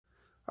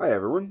Hi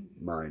everyone,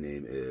 my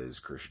name is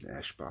Christian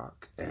Eschbach,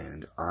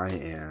 and I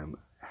am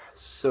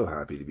so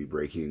happy to be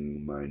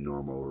breaking my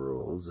normal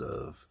rules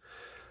of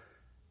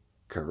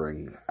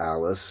covering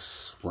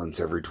Alice once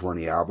every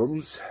 20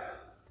 albums.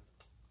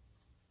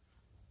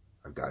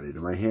 I've got it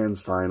in my hands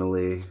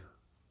finally. If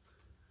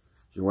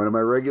you're one of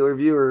my regular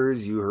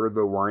viewers, you heard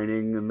the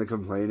whining and the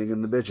complaining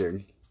and the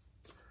bitching.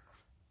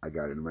 I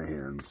got it in my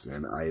hands,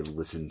 and I have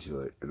listened to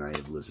it, and I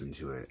have listened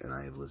to it, and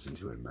I have listened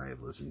to it, and I have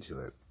listened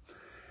to it.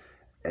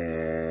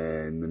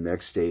 And the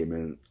next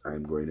statement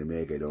I'm going to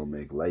make, I don't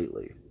make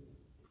lightly.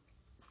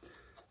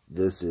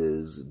 This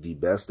is the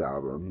best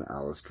album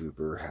Alice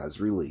Cooper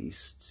has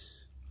released.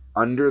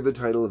 Under the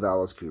title of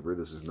Alice Cooper,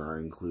 this is not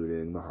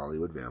including the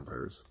Hollywood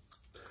Vampires.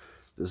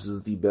 This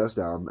is the best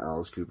album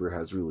Alice Cooper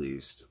has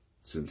released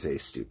since Hey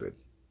Stupid.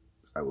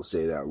 I will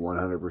say that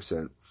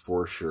 100%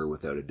 for sure,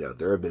 without a doubt.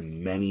 There have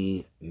been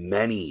many,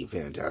 many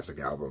fantastic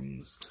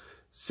albums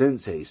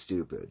since Hey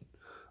Stupid.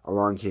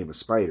 Along Came a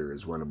Spider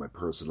is one of my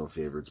personal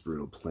favorites.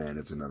 Brutal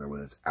Planet's another one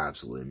that's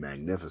absolutely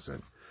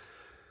magnificent.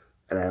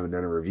 And I haven't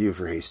done a review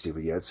for Hey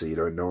Stupid yet, so you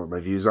don't know what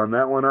my views on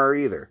that one are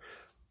either.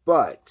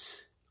 But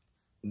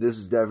this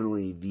is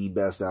definitely the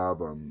best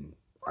album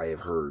I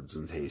have heard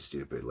since Hey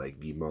Stupid. Like,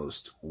 the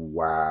most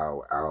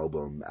wow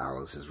album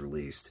Alice has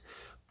released.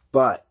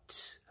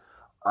 But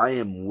I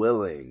am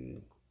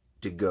willing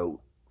to go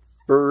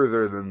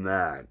further than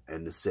that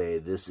and to say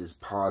this is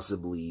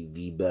possibly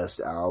the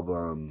best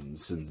album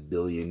since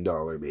Billion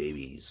Dollar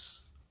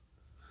Babies.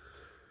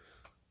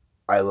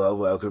 I love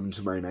Welcome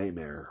to My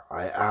Nightmare.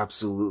 I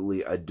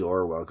absolutely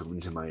adore Welcome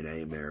to My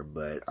Nightmare,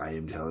 but I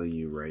am telling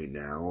you right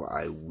now,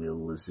 I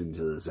will listen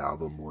to this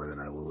album more than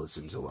I will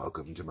listen to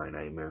Welcome to My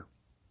Nightmare.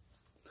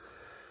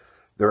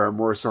 There are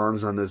more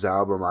songs on this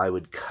album I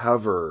would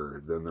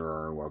cover than there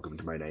are on Welcome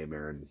to My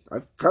Nightmare, and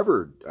I've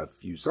covered a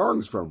few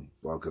songs from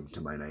Welcome to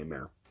My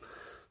Nightmare.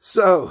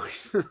 So,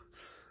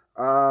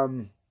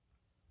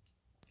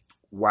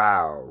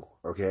 wow,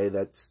 okay,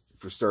 that's,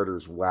 for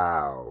starters,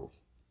 wow,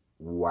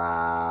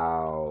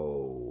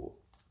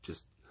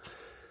 just,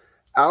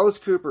 Alice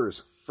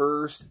Cooper's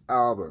first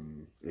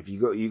album, if you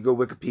go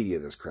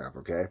Wikipedia this crap,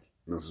 okay,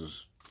 this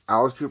is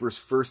Alice Cooper's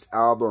first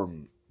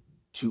album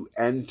to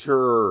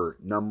enter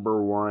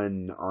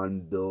 #1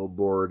 on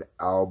Billboard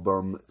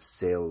album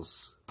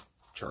sales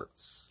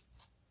charts.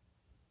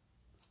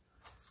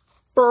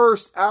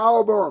 First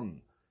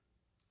album!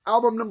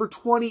 Album number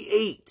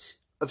 28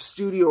 of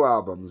studio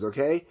albums,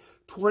 okay?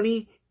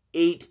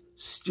 28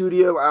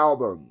 studio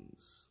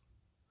albums.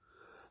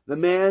 The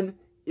man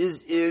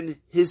is in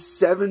his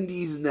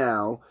 70s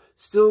now,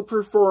 still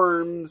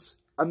performs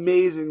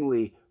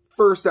amazingly.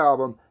 First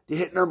album to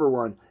hit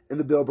 #1 in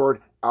the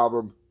Billboard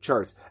album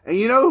charts. And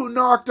you know who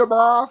knocked him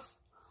off?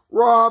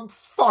 Rob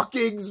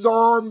fucking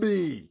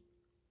Zombie.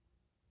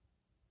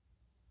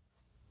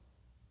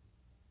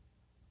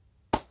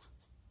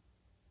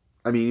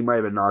 I mean, he might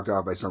have been knocked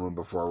off by someone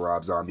before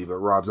Rob Zombie, but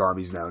Rob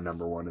Zombie's now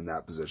 #1 in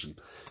that position.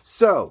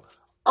 So,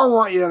 I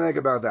want you to think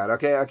about that,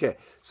 okay? Okay,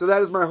 so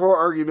that is my whole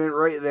argument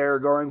right there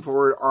going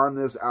forward on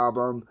this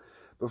album.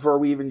 Before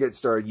we even get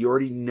started, you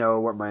already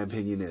know what my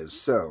opinion is.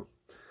 So,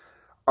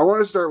 I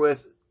want to start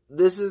with,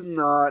 this is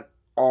not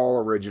all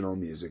original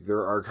music.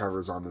 There are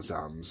covers on this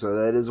album, so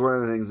that is one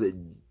of the things that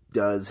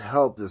does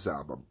help this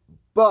album.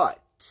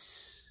 But,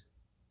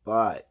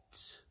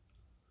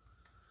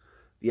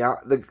 yeah,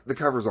 the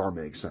covers all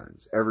make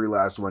sense. Every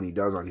last one he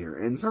does on here.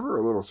 And some are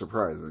a little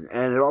surprising.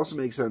 And it also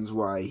makes sense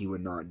why he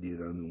would not do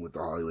them with the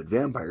Hollywood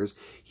Vampires.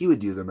 He would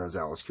do them as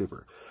Alice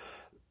Cooper.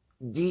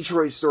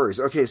 Detroit Stories.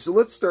 Okay, so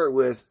let's start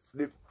with...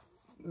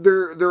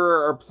 There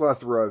are a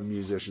plethora of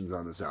musicians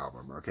on this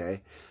album,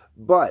 okay?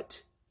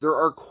 But there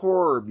are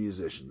core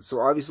musicians.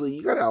 So obviously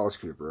you got Alice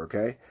Cooper,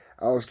 okay?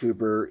 Alice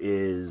Cooper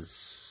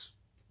is,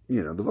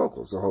 you know, the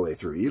vocals the whole way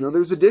through. You know,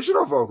 there's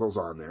additional vocals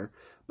on there,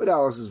 but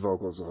Alice's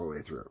vocals the whole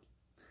way through.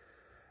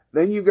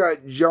 Then you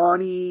got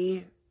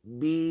Johnny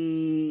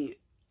B.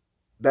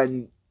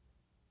 Badaniuk.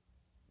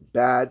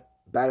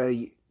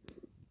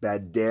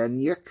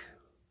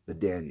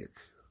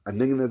 I'm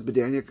thinking that's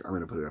Badaniuk. I'm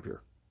going to put it up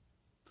here.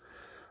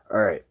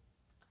 All right.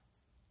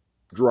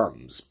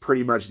 Drums.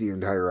 Pretty much the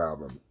entire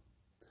album.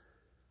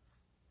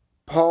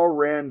 Paul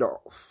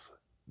Randolph.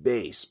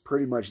 Bass.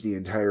 Pretty much the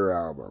entire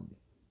album.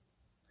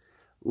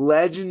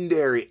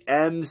 Legendary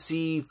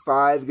MC5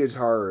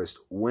 guitarist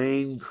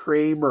Wayne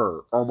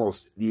Kramer,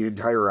 almost the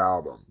entire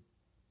album.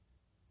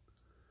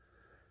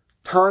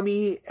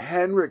 Tommy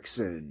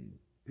Henriksen,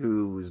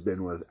 who has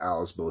been with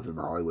Alice both in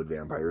the Hollywood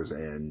Vampires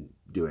and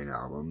doing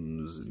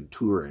albums and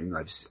touring.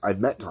 I've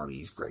met Tommy,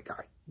 he's a great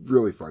guy.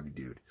 Really funny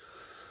dude.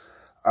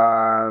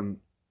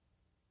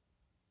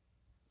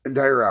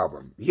 Entire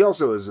album. He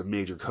also is a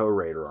major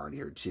co-writer on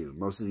here too.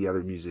 Most of the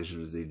other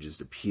musicians, they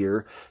just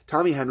appear.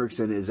 Tommy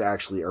Henriksen is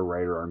actually a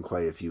writer on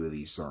quite a few of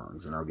these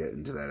songs, and I'll get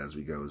into that as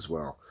we go as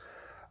well.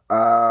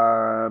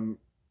 And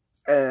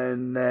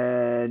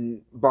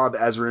then Bob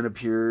Ezrin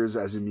appears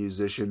as a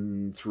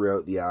musician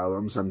throughout the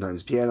album.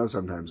 Sometimes piano,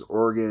 sometimes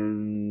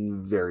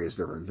organ, various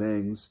different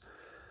things.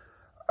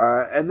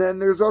 And then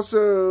there's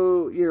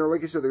also, you know,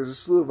 like I said, there's a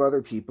slew of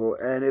other people,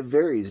 and it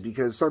varies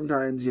because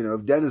sometimes, you know,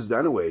 if Dennis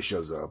Dunaway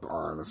shows up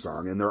on a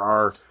song, and there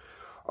are,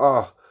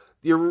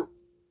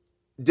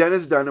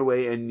 Dennis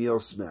Dunaway and Neil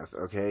Smith,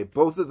 okay?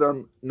 Both of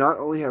them not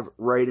only have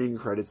writing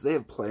credits, they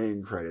have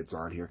playing credits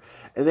on here.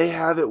 And they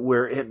have it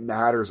where it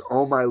matters.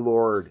 Oh my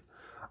Lord.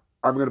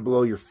 I'm going to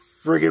blow your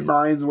friggin'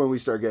 minds when we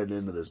start getting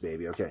into this,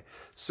 baby, okay?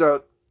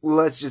 So,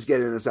 let's just get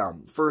into this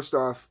album. First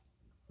off,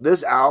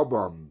 this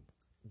album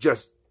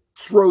just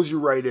throws you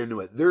right into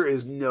it. There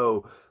is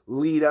no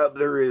lead up.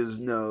 There is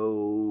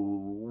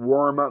no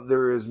warm up.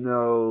 There is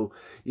no,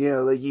 you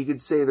know, like you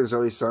could say there's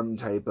always some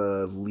type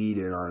of lead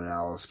in on an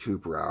Alice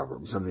Cooper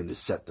album. Something to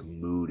set the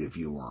mood if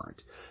you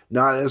want.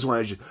 Not this one.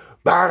 It's just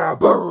bada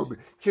boom.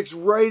 Kicks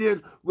right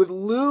in with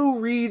Lou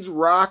Reed's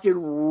rock and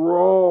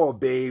roll,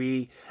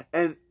 baby.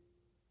 And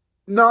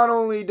not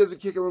only does it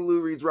kick in with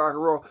Lou Reed's rock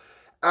and roll,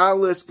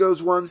 Alice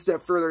goes one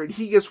step further, and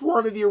he gets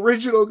one of the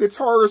original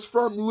guitarists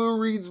from Lou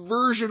Reed's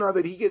version of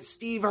it. He gets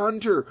Steve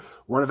Hunter,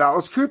 one of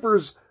Alice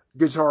Cooper's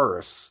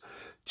guitarists,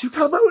 to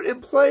come out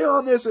and play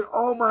on this. And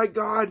oh my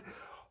God,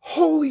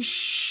 holy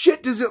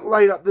shit, does it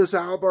light up this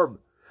album.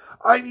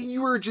 I mean,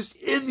 you are just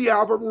in the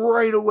album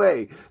right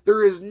away.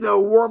 There is no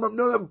warm-up,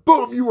 no,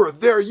 boom, you are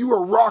there. You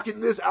are rocking.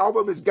 This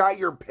album has got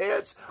your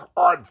pants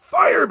on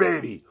fire,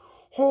 baby.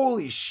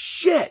 Holy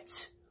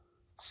shit.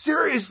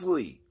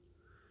 Seriously.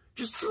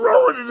 Just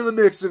throw it into the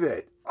mix of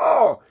it.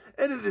 Oh,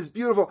 and it is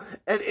beautiful.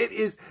 And it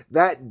is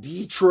that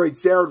Detroit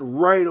sound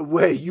right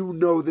away. You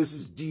know this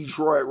is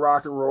Detroit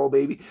rock and roll,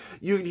 baby.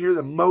 You can hear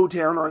the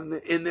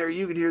Motown in there.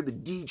 You can hear the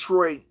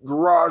Detroit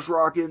garage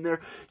rock in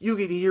there. You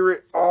can hear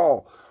it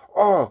all.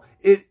 Oh,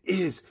 it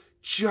is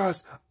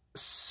just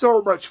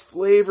so much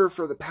flavor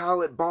for the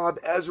palate.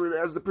 Bob Ezrin,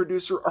 as the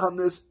producer on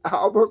this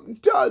album,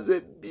 does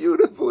it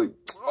beautifully.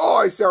 Oh,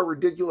 I sound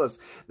ridiculous.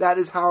 That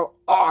is how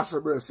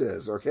awesome this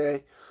is,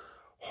 okay?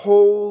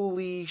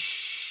 Holy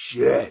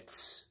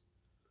shit.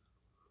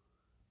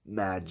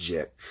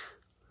 Magic.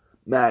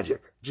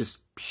 Magic.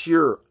 Just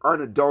pure,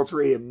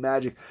 unadulterated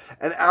magic.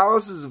 And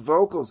Alice's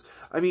vocals.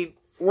 I mean,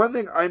 one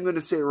thing I'm going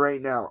to say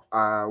right now,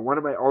 one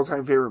of my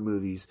all-time favorite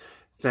movies,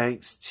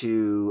 thanks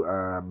to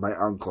my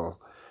uncle,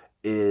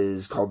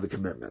 is called The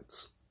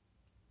Commitments.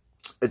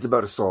 It's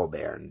about a soul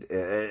band.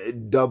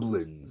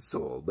 Dublin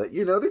soul. But,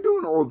 you know, they're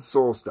doing old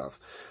soul stuff.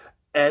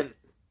 And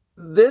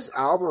this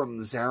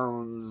album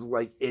sounds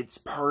like it's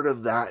part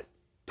of that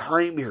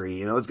time period,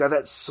 you know. It's got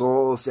that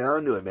soul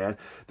sound to it, man.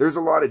 There's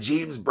a lot of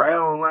James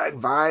Brown-like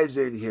vibes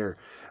in here.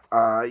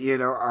 You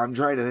know, I'm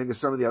trying to think of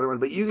some of the other ones,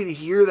 but you can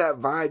hear that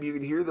vibe. You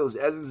can hear those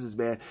essences,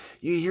 man.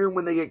 You hear them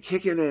when they get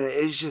kicking in it.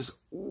 It's just,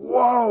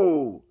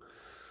 whoa.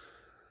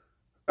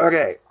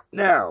 Okay,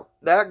 now,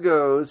 that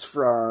goes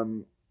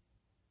from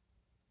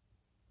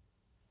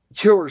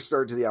killer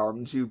start to the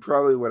album to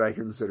probably what I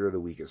consider the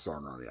weakest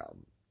song on the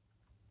album.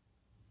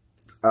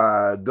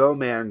 Go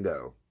Man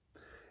Go.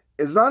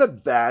 It's not a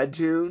bad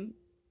tune.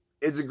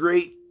 It's a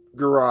great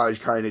garage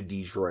kind of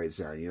Detroit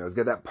sound. You know, it's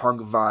got that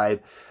punk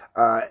vibe.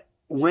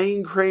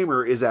 Wayne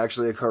Kramer is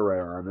actually a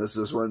co-writer on this.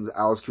 This one's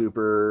Alice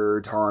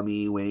Cooper,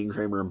 Tommy, Wayne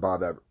Kramer, and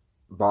Bob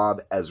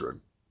Ezrin.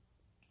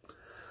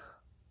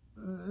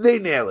 They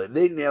nail it.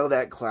 They nail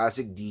that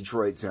classic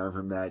Detroit sound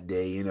from that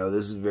day. You know,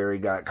 this is very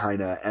got kind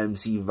of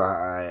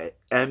MC5,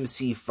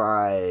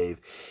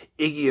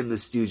 Iggy and the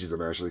Stooges.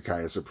 I'm actually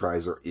kind of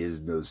surprised there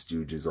is no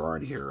Stooges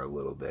on here a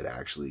little bit,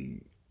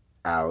 actually.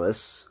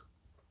 Alice,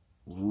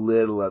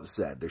 little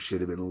upset. There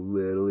should have been a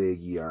little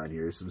Iggy on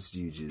here, some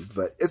Stooges,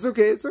 but it's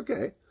okay. It's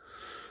okay.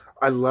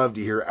 I love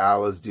to hear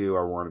Alice do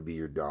I Want to Be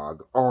Your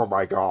Dog. Oh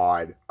my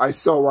God. I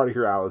so want to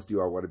hear Alice do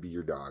I Want to Be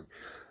Your Dog.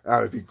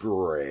 That would be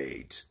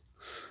great.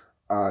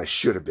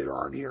 Should have been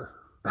on here.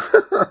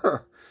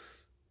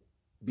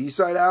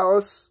 B-side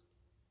Alice?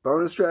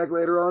 Bonus track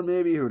later on,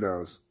 maybe? Who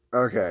knows?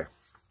 Okay.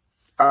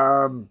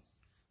 But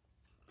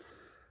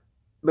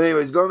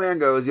anyways, Go Man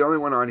Go is the only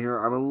one on here.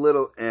 I'm a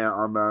little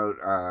about.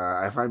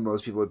 I find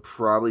most people would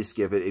probably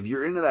skip it. If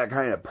you're into that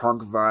kind of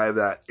punk vibe,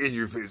 that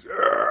in-your-face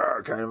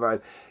kind of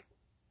vibe,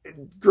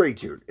 great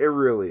tune. It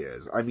really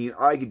is. I mean,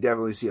 I could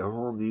definitely see a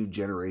whole new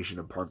generation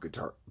of punk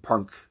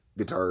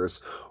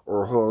guitarists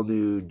or a whole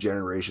new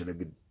generation of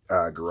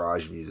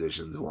garage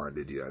musicians wanted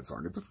to do that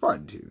song. It's a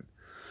fun tune.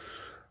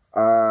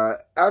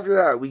 After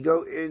that, we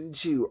go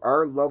into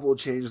Our Love Will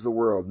Change the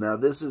World. Now,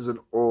 this is an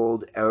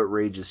old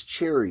Outrageous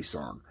Cherry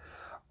song.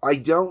 I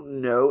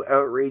don't know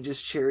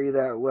Outrageous Cherry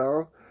that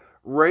well.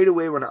 Right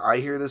away when I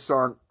hear this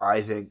song,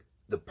 I think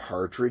the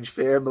Partridge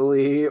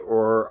Family,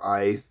 or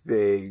I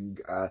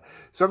think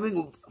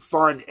something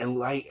fun and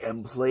light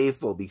and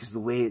playful because of the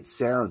way it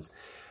sounds.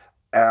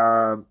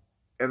 And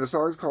the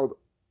song is called,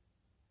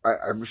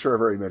 I'm sure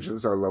I've already mentioned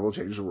this, Our Love Will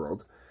Change the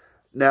World.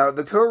 Now,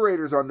 the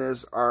co-writers on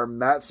this are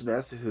Matt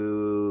Smith,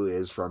 who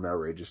is from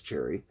Outrageous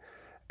Cherry,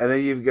 and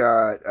then you've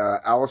got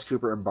Alice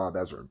Cooper and Bob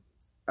Ezrin.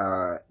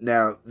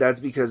 Now, that's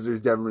because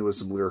there's definitely was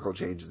some lyrical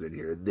changes in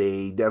here.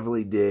 They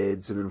definitely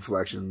did some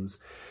inflections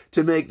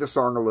to make the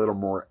song a little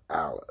more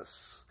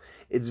Alice.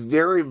 It's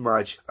very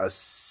much a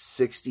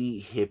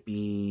 60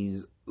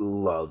 hippies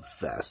love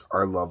fest.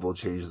 Our love will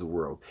change the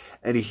world.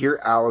 And to hear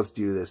Alice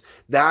do this,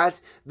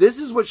 this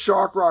is what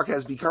shock rock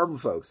has become,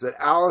 folks, that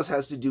Alice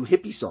has to do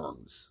hippie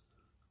songs.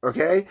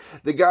 Okay?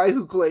 The guy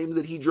who claims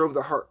that he drove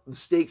the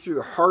stake through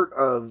the heart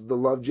of the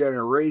Love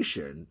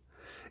Generation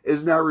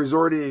is now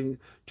resorting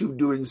to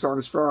doing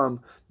songs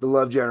from the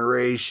Love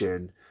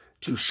Generation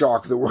to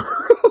shock the world.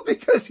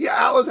 Because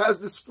Alice has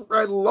to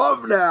spread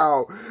love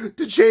now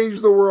to change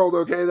the world,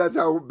 okay? That's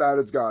how bad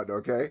it's gotten,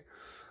 okay?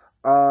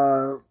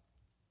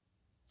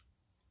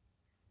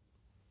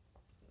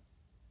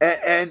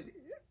 And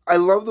I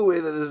love the way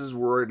that this is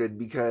worded,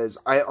 because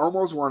I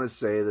almost want to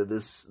say that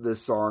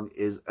this song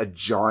is a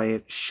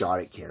giant shot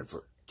at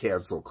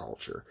cancel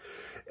culture.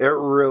 It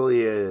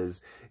really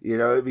is, you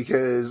know,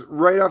 because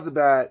right off the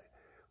bat,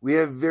 we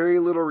have very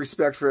little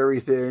respect for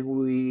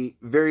everything.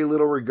 Very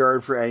little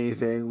regard for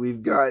anything.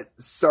 We've got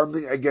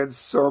something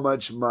against so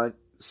much.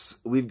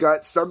 We've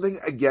got something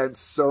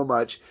against so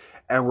much,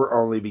 and we're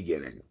only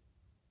beginning.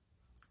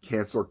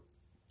 Cancel.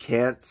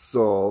 Yeah,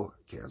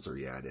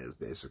 it is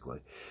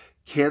basically.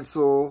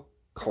 Cancel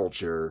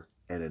culture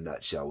in a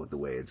nutshell with the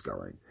way it's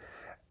going.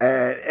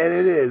 And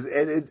it is.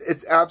 And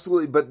it's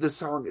absolutely, but this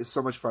song is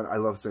so much fun. I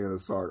love singing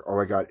this song. Oh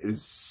my God, it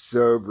is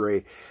so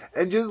great.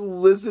 And just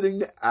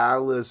listening to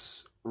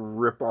Alice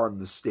rip on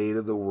the state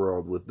of the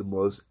world with the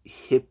most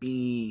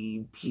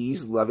hippie,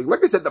 peace-loving,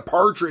 like I said, the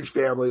Partridge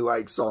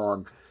Family-like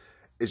song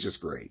is just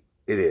great.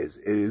 It is.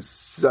 It is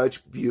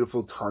such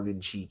beautiful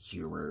tongue-in-cheek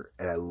humor,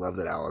 and I love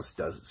that Alice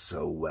does it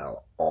so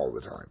well all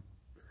the time.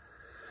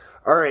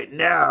 All right,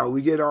 now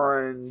we get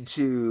on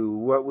to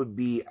what would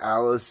be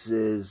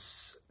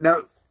Alice's... Now,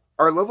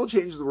 Our Love Will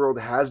Change the World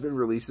has been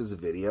released as a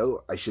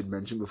video. I should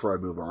mention before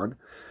I move on.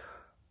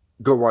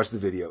 Go watch the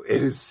video.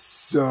 It is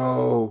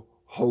so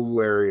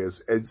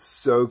hilarious and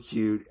so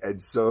cute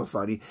and so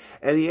funny.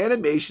 And the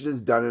animation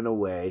is done in a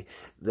way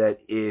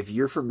that if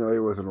you're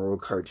familiar with an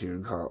old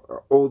cartoon called...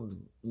 old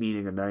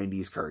meaning a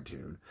 90s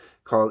cartoon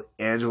called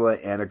Angela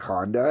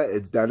Anaconda,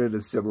 it's done in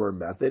a similar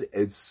method.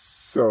 It's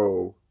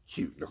so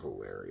cute and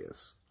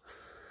hilarious.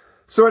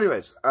 So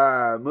anyways,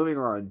 moving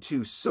on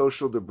to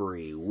Social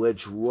Debris,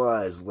 which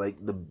was like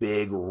the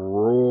big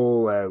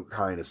rollout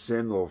kind of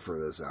single for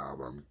this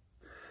album.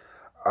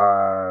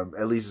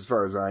 At least as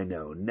far as I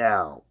know.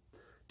 Now,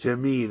 to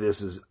me,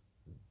 this is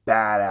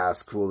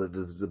badass cool that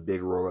this is a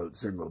big rollout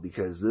single,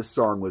 because this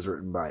song was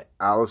written by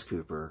Alice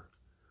Cooper,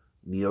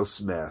 Neil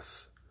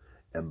Smith,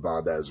 and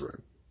Bob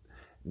Ezrin.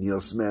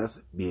 Neil Smith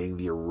being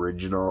the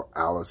original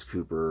Alice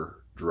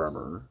Cooper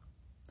drummer,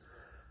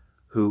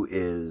 who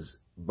is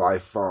by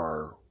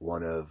far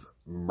one of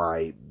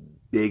my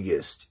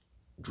biggest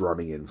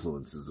drumming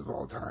influences of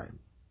all time.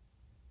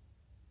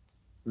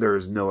 There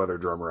is no other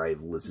drummer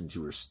I've listened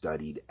to or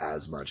studied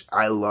as much.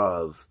 I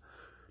love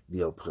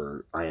Neil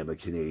Peart. I am a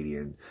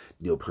Canadian.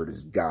 Neil Peart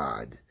is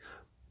God.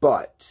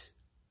 But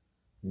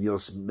Neil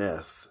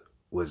Smith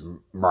was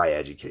my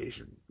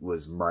education,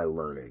 was my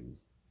learning.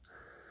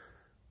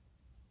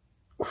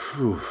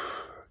 Whew.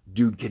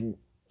 Dude can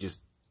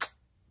just...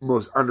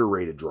 most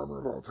underrated drummer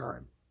of all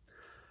time.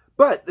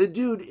 But the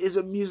dude is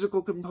a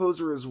musical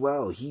composer as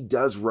well. He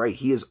does write.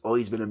 He has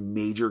always been a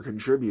major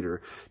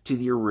contributor to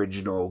the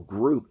original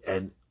group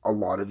and a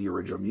lot of the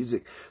original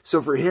music.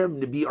 So for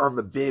him to be on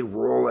the big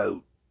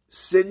rollout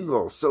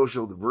single,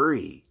 Social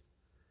Debris,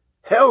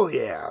 hell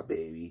yeah,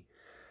 baby.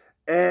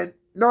 And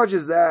not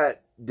just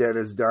that,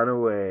 Dennis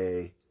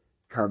Dunaway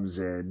comes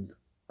in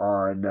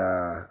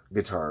on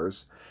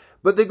guitars,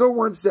 but they go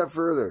one step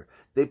further.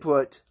 They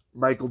put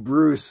Michael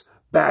Bruce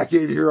back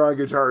in here on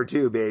guitar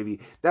too,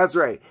 baby. That's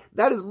right.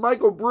 That is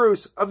Michael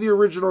Bruce of the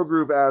original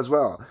group as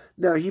well.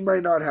 Now, he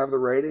might not have the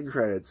writing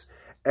credits,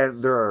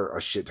 and there are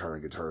a shit ton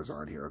of guitars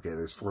on here, okay?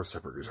 There's 4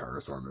 separate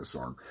guitarists on this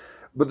song.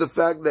 But the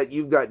fact that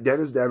you've got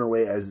Dennis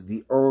Dunaway as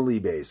the only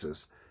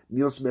bassist,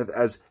 Neil Smith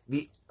as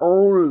the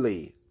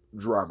only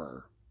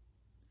drummer,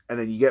 and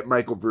then you get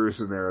Michael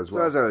Bruce in there as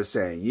well. So as I was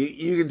saying,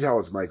 you can tell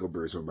it's Michael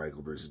Bruce when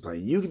Michael Bruce is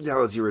playing. You can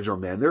tell it's the original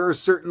man. There are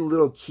certain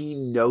little key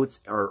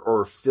notes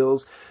or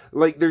fills.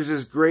 Like, there's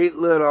this great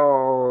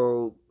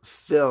little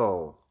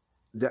fill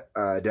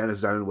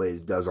Dennis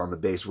Dunaway does on the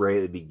bass right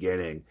at the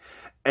beginning.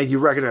 And you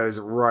recognize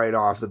it right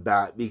off the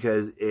bat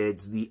because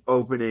it's the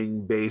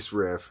opening bass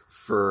riff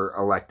for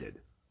Elected.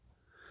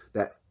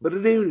 That...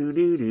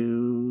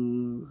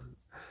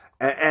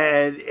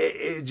 and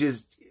it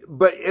just...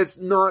 But it's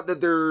not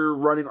that they're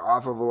running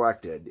off of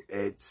Elected.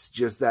 It's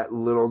just that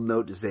little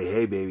note to say,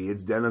 hey, baby,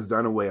 it's Dennis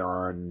Dunaway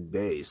on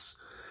bass.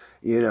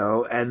 You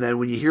know, and then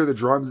when you hear the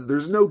drums,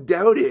 there's no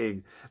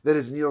doubting that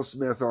it's Neil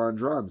Smith on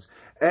drums.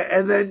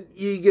 And then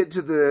you get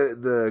to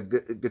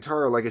the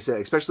guitar, like I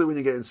said, especially when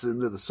you get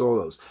into the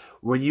solos.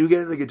 When you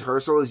get in the guitar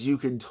solos, you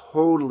can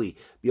totally,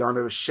 beyond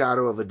a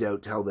shadow of a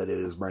doubt, tell that it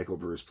is Michael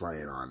Bruce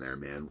playing on there,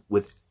 man,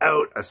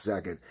 without a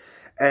second.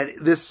 And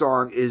this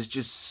song is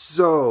just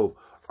so...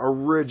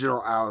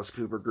 original Alice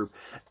Cooper group.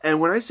 And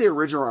when I say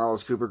original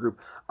Alice Cooper group,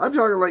 I'm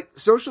talking like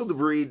Social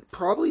Debris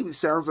probably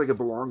sounds like it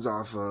belongs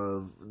off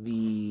of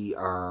the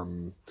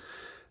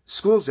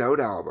School's Out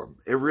album.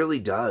 It really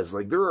does.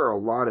 Like, there are a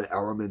lot of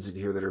elements in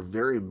here that are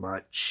very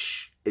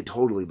much, it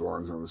totally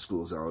belongs on the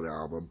School's Out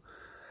album.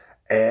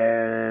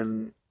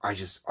 And I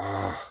just,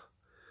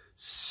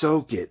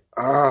 soak it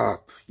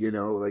up, you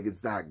know, like,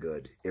 it's that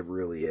good. It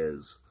really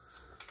is.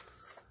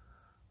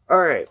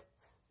 All right.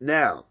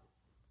 Now,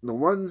 the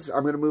ones,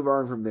 I'm going to move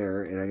on from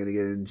there, and I'm going to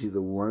get into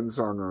the one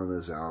song on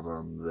this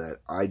album that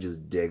I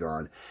just dig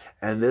on.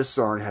 And this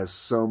song has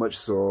so much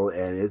soul,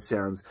 and it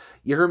sounds,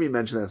 you heard me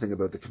mention that thing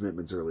about The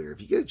Commitments earlier.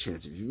 If you get a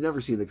chance, if you've never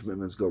seen The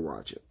Commitments, go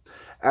watch it.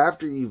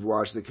 After you've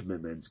watched The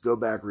Commitments, go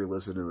back,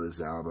 re-listen to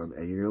this album,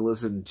 and you're going to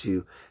listen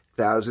to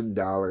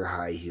 $1,000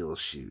 High Heel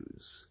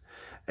Shoes.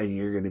 And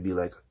you're going to be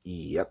like,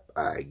 yep,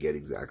 I get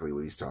exactly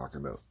what he's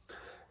talking about.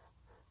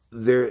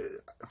 They're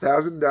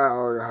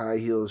 $1,000 high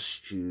heel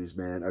shoes,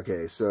 man.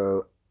 Okay,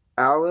 so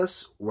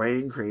Alice,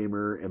 Wayne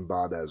Kramer, and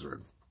Bob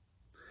Ezrin.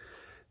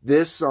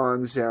 This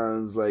song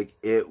sounds like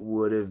it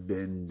would have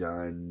been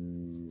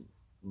done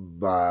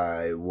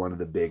by one of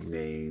the big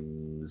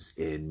names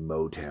in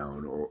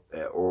Motown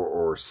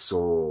or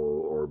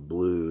soul or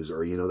blues,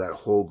 or, you know, that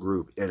whole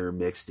group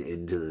intermixed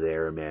into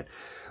there, man.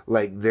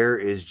 Like, there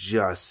is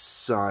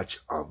just such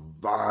a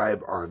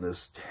vibe on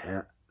this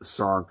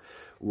song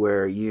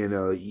where, you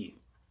know,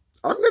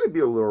 I'm going to be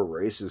a little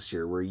racist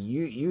here, where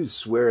you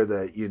swear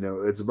that, you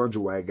know, it's a bunch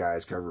of white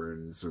guys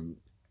covering some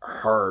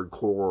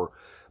hardcore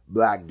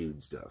black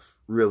dude stuff.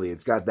 Really,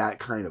 it's got that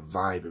kind of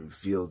vibe and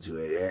feel to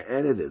it.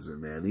 And it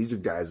isn't, man. These are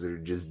guys that are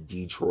just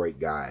Detroit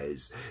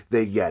guys.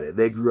 They get it.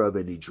 They grew up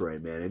in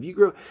Detroit, man. If you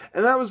grew,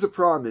 and that was the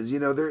problem, is, you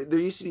know, there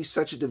used to be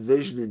such a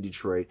division in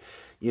Detroit.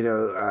 You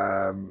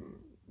know,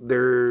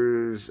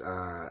 there's,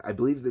 I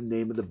believe the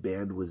name of the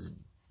band was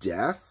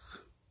Death.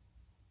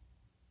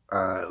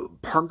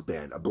 Punk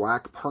band, a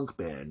black punk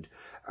band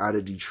out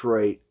of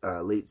Detroit,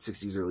 late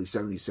 60s, early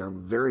 70s,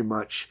 sound very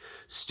much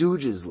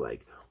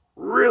Stooges-like.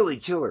 Really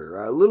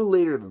killer. A little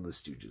later than the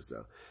Stooges,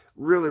 though.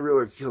 Really,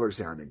 really killer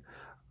sounding.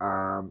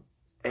 And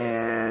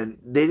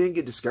they didn't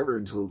get discovered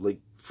until, like,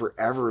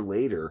 forever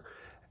later.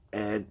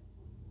 And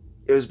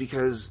it was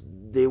because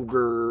they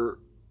were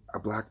a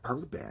black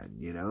punk band,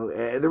 you know?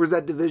 And there was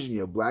that division, you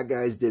know, black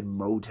guys did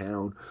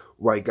Motown,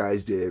 white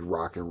guys did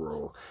rock and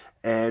roll.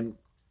 And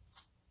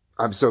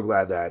I'm so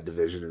glad that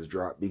division is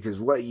dropped, because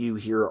what you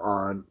hear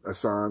on a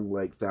song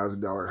like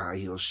 $1,000 High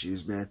Heel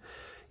Shoes, man,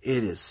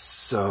 it is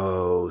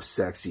so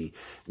sexy.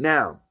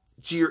 Now,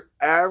 to your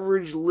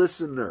average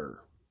listener,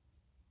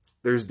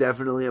 there's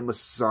definitely a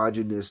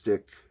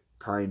misogynistic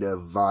kind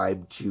of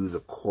vibe to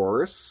the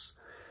chorus.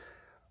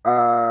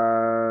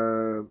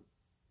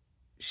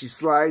 She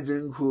slides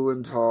in cool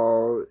and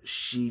tall.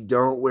 She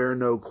don't wear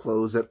no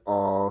clothes at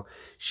all.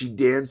 She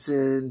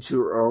dancing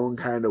to her own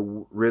kind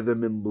of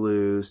rhythm and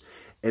blues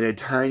in a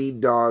tiny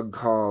dog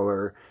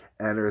collar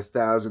and her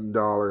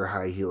 $1,000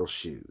 high heel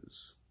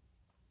shoes.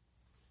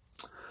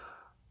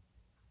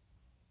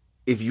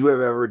 If you have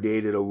ever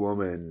dated a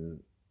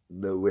woman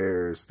that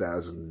wears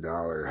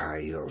 $1,000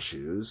 high heel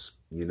shoes,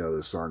 you know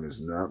the song is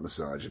not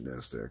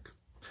misogynistic.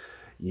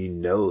 You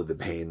know the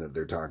pain that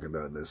they're talking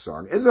about in this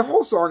song. And the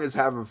whole song is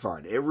having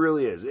fun. It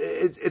really is.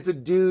 It's a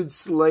dude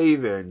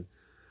slaving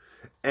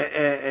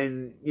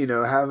and you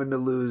know, having to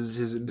lose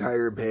his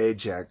entire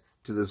paycheck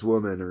to this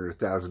woman or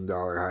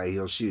 $1,000 high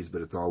heel shoes,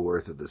 but it's all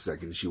worth it the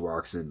second she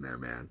walks in there,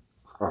 man.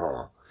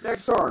 Oh.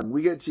 Next song,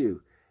 we get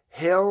to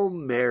Hail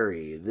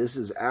Mary. This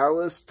is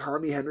Alice,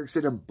 Tommy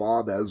Hendrickson, and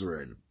Bob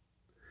Ezrin.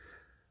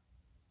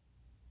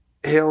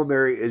 Hail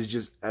Mary is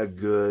just a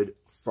good,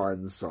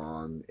 fun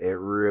song. It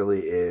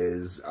really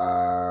is.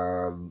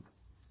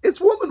 It's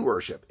woman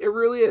worship. It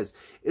really is.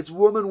 It's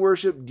woman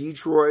worship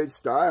Detroit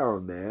style,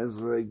 man. It's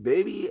like,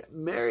 baby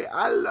Mary,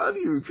 I love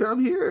you.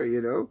 Come here,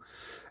 you know.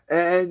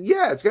 And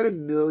yeah, it's got a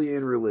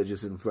million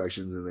religious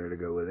inflections in there to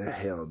go with it.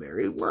 Hail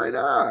Mary. Why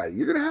not?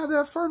 You're going to have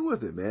that fun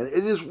with it, man.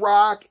 It is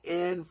rock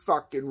and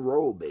fucking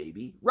roll,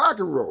 baby. Rock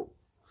and roll.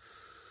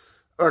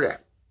 Okay.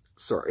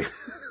 Sorry.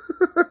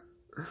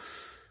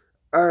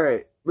 All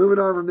right. Moving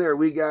on from there,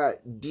 we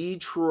got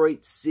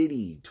Detroit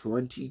City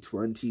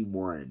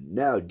 2021.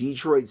 Now,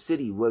 Detroit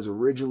City was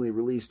originally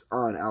released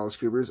on Alice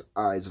Cooper's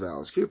Eyes of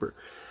Alice Cooper.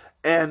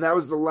 And that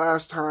was the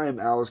last time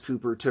Alice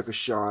Cooper took a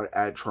shot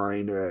at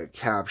trying to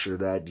capture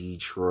that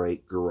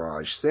Detroit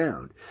garage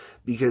sound.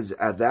 Because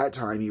at that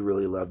time, he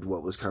really loved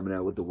what was coming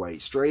out with the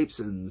White Stripes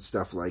and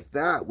stuff like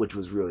that, which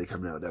was really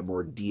coming out, that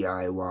more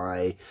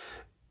DIY,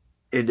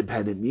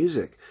 independent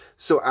music.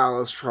 So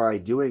Alice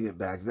tried doing it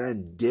back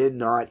then, did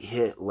not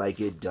hit like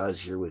it does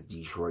here with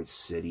Detroit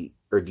City,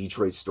 or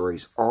Detroit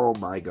Stories. Oh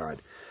my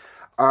God.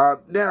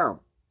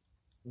 Now,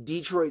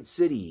 Detroit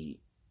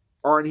City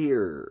on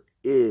here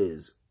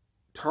is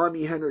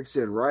Tommy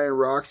Hendrickson, Ryan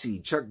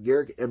Roxie, Chuck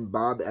Garrick, and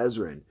Bob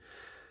Ezrin.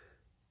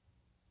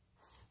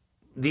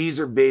 These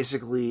are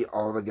basically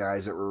all the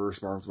guys that were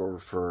responsible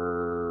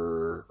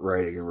for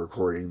writing and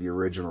recording the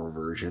original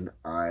version.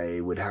 I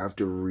would have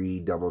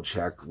to double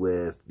check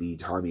with the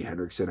Tommy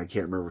Hendrickson. I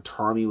can't remember if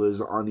Tommy was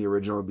on the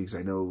original, because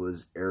I know it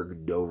was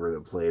Eric Dover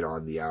that played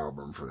on the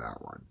album for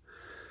that one.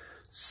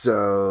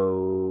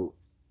 So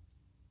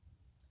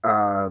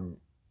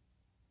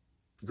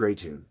Great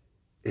tune.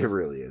 It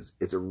really is.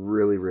 It's a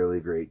really, really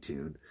great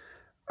tune.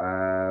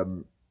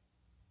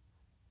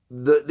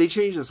 They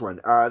changed this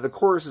one. The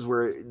chorus is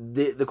where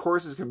the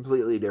chorus is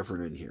completely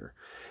different in here.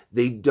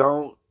 They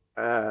don't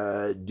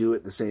do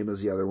it the same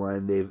as the other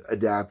one. They've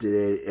adapted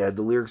it.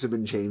 The lyrics have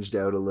been changed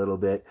out a little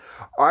bit.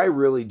 I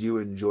really do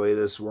enjoy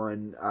this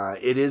one.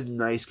 It is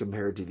nice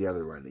compared to the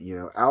other one. You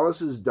know,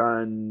 Alice has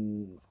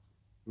done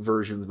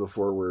versions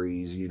before where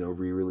he's, you know,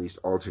 re-released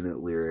alternate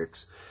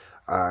lyrics.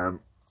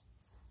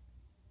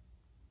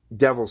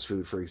 Devil's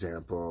Food, for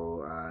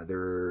example,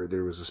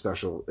 there was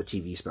a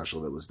TV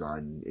special that was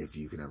done. If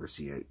you can ever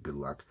see it, good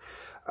luck.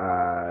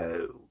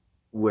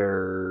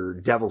 Where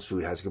Devil's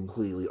Food has a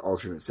completely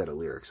alternate set of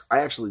lyrics. I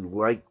actually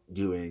like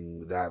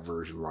doing that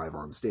version live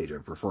on stage.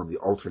 I've performed the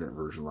alternate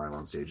version live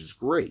on stage. It's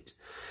great.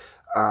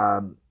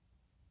 I've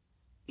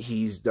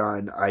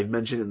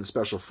mentioned in the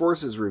Special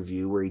Forces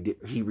review where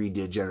he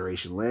redid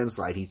Generation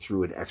Landslide, he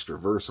threw an extra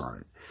verse on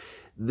it.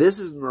 This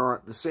is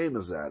not the same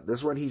as that.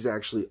 This one, he's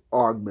actually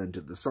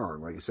augmented the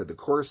song. Like I said, the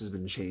chorus has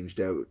been changed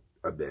out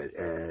a bit,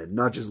 and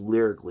not just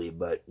lyrically,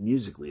 but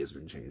musically has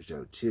been changed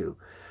out too.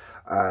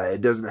 It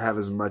doesn't have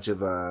as much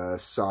of a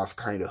soft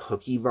kind of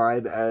hooky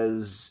vibe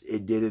as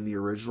it did in the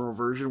original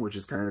version, which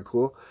is kind of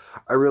cool.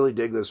 I really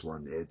dig this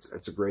one.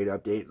 It's a great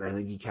update, and I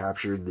think he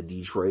captured the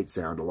Detroit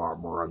sound a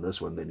lot more on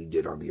this one than he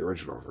did on the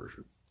original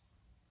version.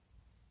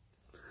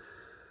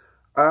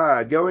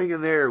 Going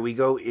in there, we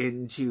go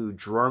into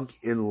Drunk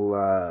in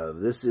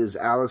Love. This is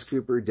Alice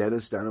Cooper,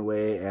 Dennis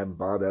Dunaway, and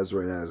Bob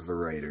Ezrin as the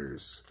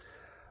writers.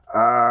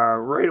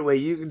 Right away,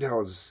 you can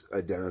tell it's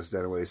a Dennis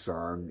Dunaway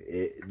song.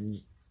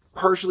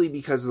 Partially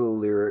because of the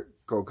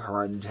lyrical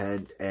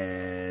content,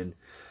 and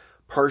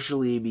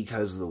partially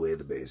because of the way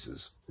the bass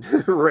is.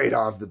 Right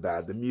off the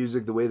bat, the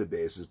music, the way the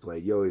bass is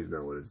played, you always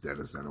know when it's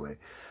Dennis Dunaway.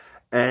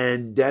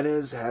 And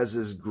Dennis has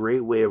this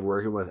great way of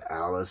working with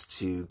Alice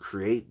to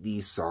create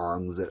these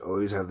songs that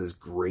always have this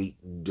great,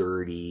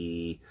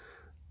 dirty,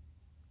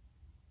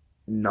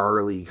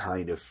 gnarly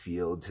kind of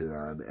feel to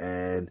them.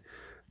 And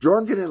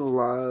Drunken in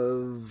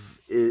Love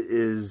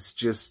is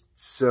just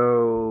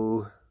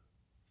so...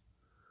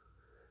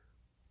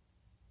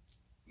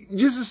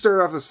 Just to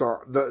start off the song,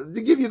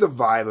 to give you the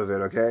vibe of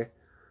it, okay?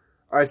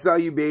 I saw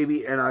you,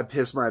 baby, and I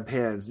pissed my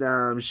pants. Now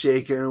I'm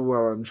shaking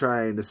while I'm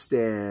trying to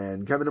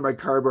stand. Come into my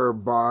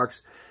cardboard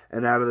box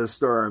and out of the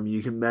storm.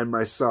 You can mend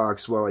my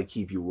socks while I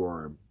keep you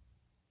warm.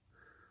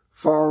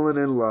 Falling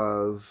in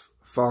love,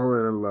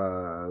 falling in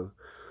love.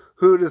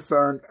 Who'd have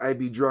thunk I'd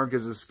be drunk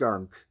as a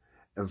skunk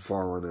and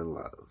falling in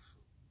love?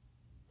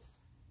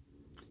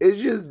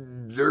 It's just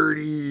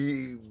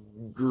dirty,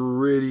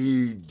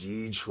 gritty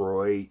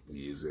Detroit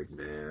music,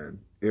 man.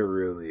 It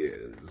really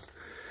is.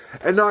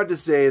 And not to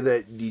say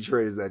that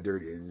Detroit is that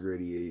dirty and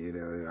gritty, you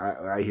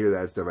know. I hear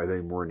that stuff, I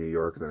think, more in New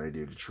York than I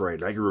do Detroit.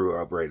 And I grew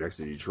up right next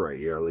to Detroit,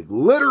 you know, like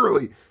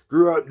literally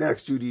grew up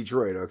next to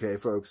Detroit, okay,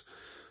 folks?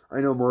 I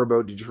know more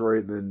about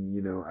Detroit than,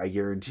 you know, I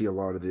guarantee a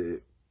lot of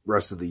the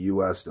rest of the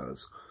U.S.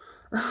 does.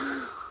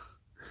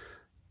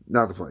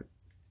 Not the point.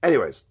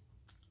 Anyways,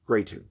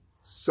 great tune.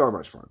 So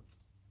much fun.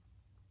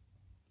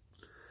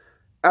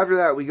 After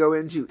that, we go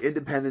into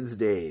Independence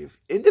Dave.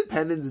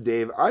 Independence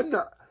Dave, I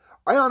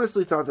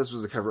honestly thought this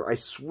was a cover. I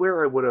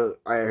swear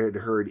I had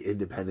heard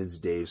Independence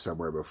Dave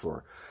somewhere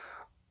before.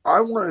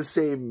 I want to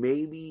say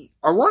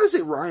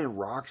Ryan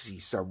Roxy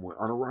somewhere,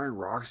 on a Ryan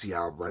Roxy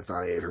album, I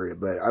thought I had heard it,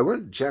 but I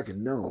went to check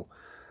and no.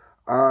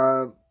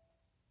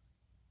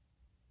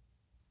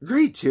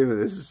 Great tune.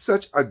 This is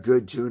such a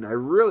good tune. I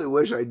really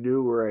wish I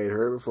knew where I had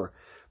heard it before.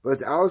 But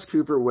it's Alice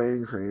Cooper,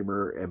 Wayne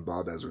Kramer, and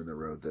Bob Ezrin that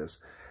wrote this.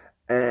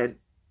 And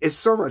it's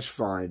so much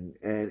fun,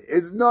 and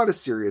it's not a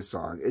serious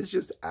song. It's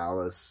just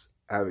Alice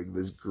having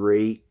this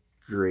great,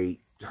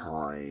 great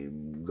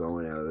time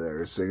going out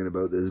there singing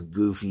about this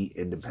goofy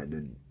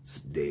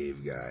Independence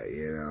Dave guy,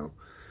 you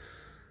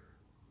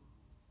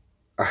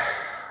know.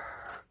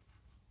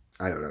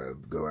 I don't know,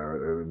 go out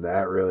than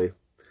that, really.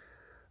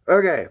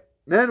 Okay,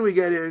 then we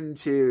get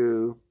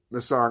into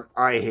the song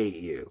I Hate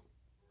You.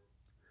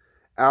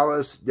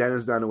 Alice,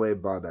 Dennis Dunaway,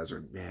 Bob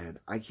Ezrin. Man,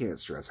 I can't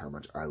stress how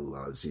much I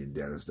love seeing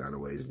Dennis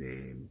Dunaway's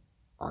name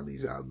on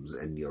these albums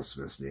and Neil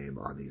Smith's name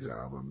on these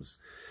albums.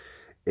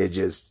 It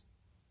just,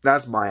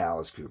 that's my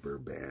Alice Cooper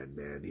band,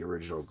 man. The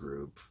original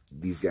group.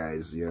 These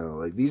guys, you know,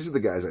 like, these are the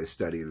guys I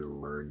studied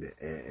and learned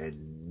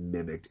and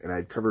mimicked, and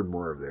I've covered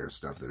more of their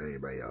stuff than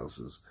anybody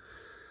else's.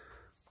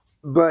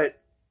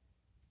 But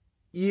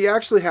you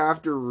actually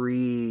have to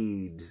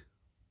read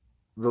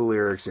the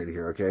lyrics in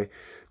here, okay?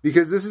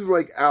 Because this is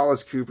like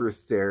Alice Cooper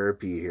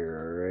therapy here,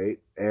 all right?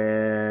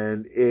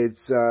 And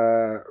it's,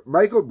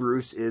 Michael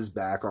Bruce is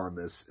back on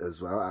this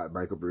as well.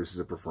 Michael Bruce is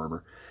a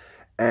performer.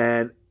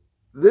 And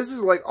this is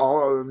like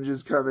all of them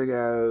just coming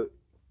out,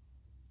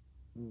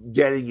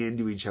 getting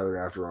into each other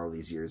after all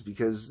these years.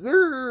 Because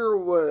there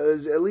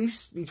was, at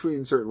least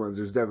between certain ones,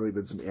 there's definitely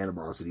been some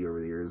animosity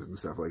over the years and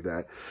stuff like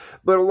that.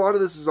 But a lot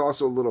of this is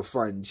also a little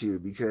fun too.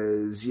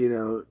 Because, you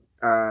know,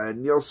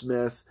 Neil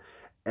Smith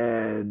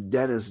and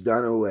Dennis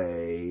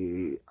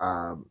Dunaway,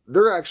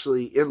 they're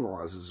actually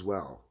in-laws as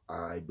well.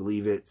 I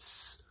believe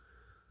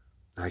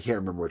I can't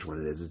remember which one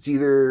it is. It's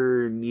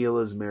either Neil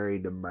is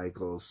married to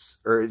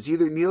it's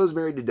either Neil is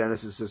married to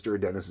Dennis's sister or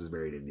Dennis is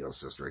married to Neil's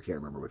sister. I can't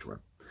remember which one.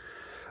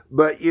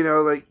 But, you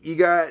know, like, you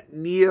got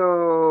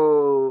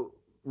Neil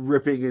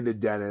ripping into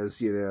Dennis,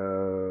 you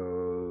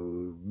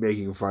know,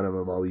 making fun of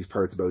him, all these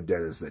parts about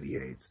Dennis that he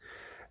hates.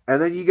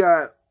 And then you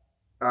got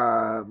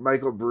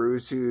Michael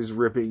Bruce, who's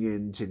ripping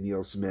into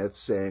Neil Smith,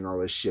 saying all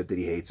this shit that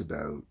he hates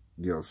about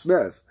Neil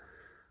Smith.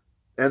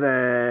 And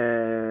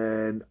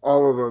then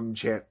all of them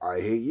chant, I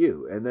hate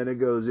you. And then it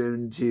goes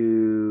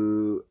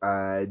into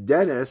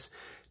Dennis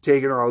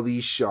taking all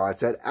these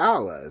shots at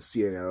Alice,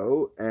 you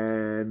know.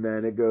 And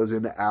then it goes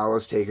into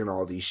Alice taking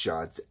all these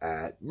shots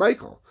at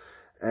Michael.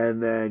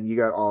 And then you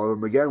got all of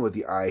them again with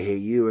the I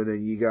hate you. And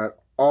then you got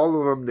all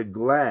of them to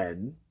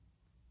Glenn,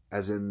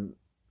 as in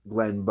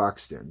Glenn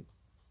Buxton.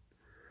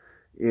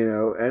 You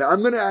know, and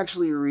I'm going to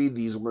actually read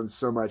these ones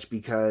so much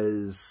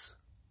because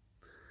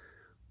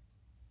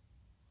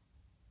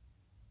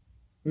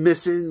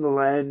missing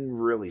Glenn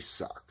really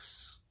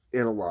sucks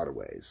in a lot of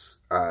ways.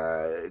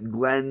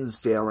 Glenn's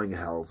failing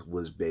health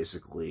was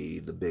basically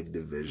the big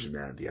division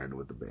at the end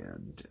with the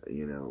band.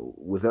 You know,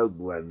 without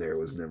Glenn there, it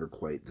was never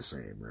quite the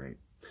same, right?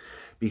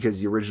 Because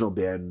the original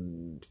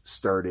band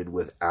started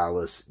with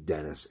Alice,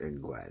 Dennis,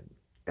 and Glenn.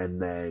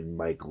 And then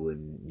Michael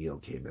and Neil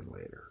came in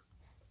later.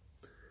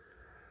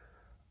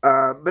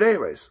 But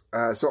anyways,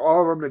 so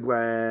all of them to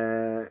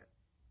Glenn.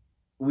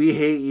 We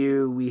hate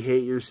you, we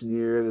hate your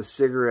sneer, the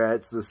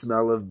cigarettes, the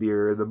smell of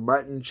beer, the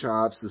mutton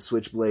chops, the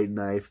switchblade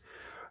knife,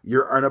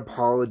 your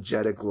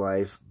unapologetic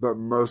life, but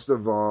most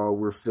of all,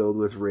 we're filled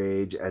with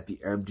rage at the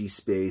empty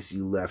space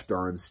you left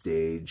on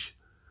stage.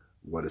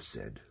 What a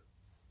Sid.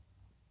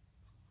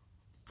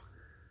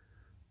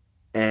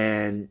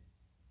 And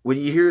when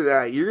you hear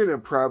that, you're going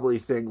to probably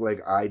think,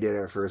 like I did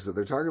at first, that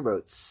they're talking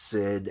about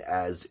Sid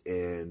as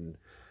in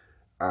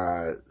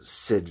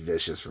Sid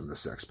Vicious from the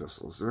Sex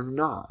Pistols. They're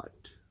not.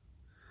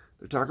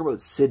 They're talking about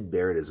Sid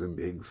Barrett as in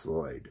Pink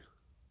Floyd.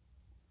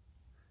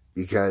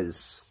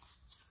 Because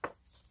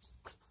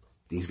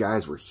these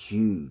guys were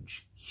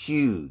huge,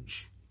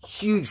 huge,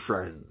 huge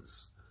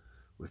friends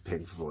with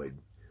Pink Floyd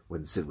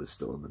when Sid was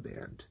still in the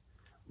band.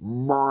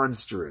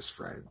 Monstrous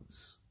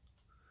friends.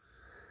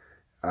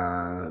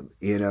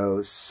 You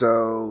know,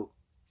 so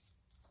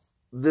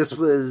this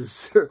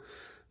was...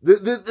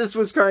 This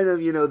was kind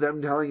of, you know,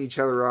 them telling each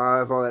other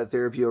off, all that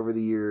therapy over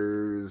the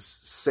years,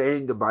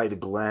 saying goodbye to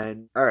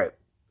Glenn. All right.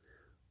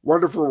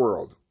 Wonderful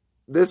World.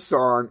 This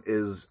song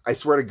is, I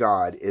swear to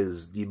God,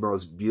 is the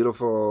most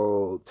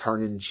beautiful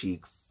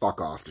tongue-in-cheek fuck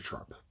off to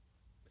Trump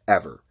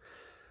ever.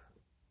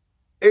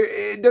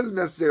 It doesn't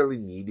necessarily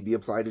need to be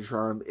applied to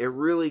Trump. It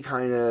really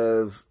kind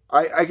of,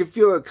 I could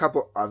feel a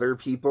couple other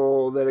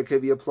people that it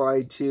could be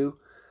applied to.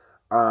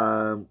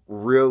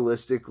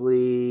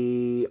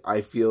 Realistically,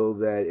 I feel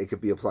that it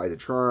could be applied to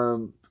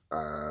Trump.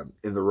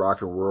 In the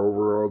rock and roll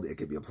world, it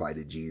could be applied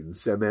to Gene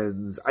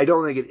Simmons. I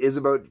don't think it is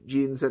about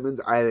Gene Simmons.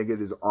 I think it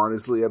is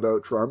honestly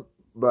about Trump.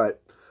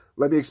 But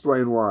let me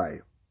explain why.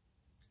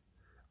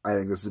 I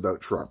think this is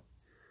about Trump.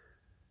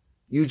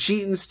 You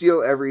cheat and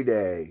steal every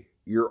day.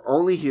 You're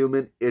only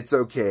human. It's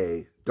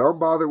okay. Don't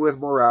bother with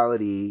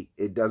morality.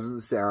 It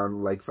doesn't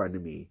sound like fun to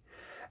me.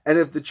 And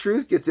if the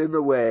truth gets in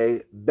the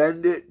way,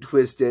 bend it,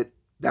 twist it.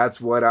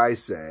 That's what I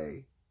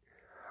say.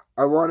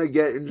 I want to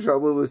get in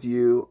trouble with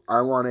you.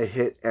 I want to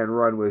hit and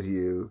run with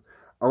you.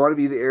 I want to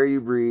be the air you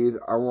breathe.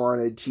 I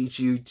want to teach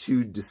you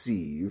to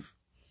deceive.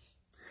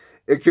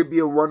 It could be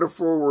a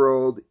wonderful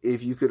world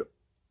if you could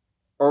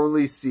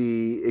only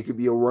see. It could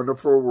be a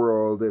wonderful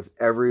world if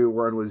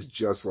everyone was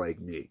just like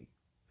me.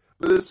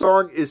 But this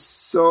song is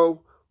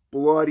so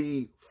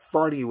bloody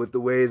funny with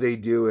the way they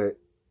do it.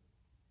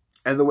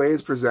 And the way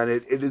it's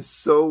presented. It is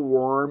so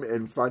warm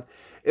and fun.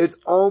 It's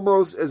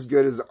almost as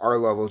good as Our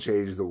Level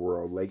Changed the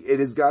World. Like, it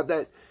has got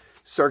that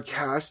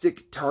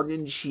sarcastic,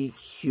 tongue-in-cheek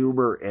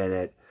humor in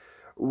it,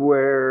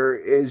 where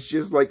it's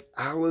just like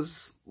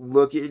Alice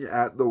looking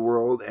at the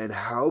world and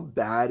how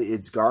bad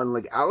it's gone.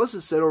 Like, Alice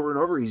has said over and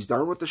over, he's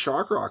done with the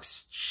shock rock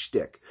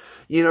shtick.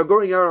 You know,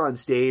 going out on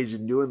stage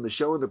and doing the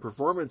show and the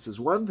performance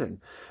is one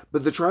thing,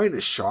 but the trying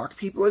to shock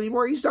people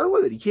anymore, he's done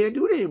with it. He can't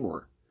do it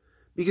anymore.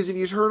 Because if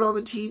you turn on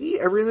the TV,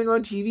 everything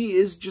on TV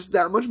is just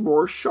that much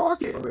more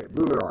shocking. Okay,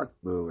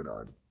 moving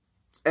on.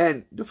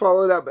 And to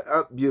follow it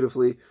up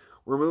beautifully,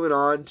 we're moving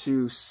on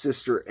to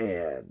Sister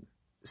Anne.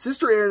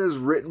 Sister Anne is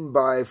written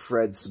by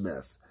Fred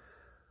Smith.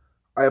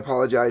 I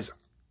apologize.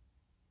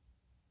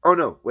 Oh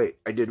no, wait,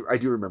 I do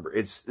remember.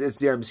 It's the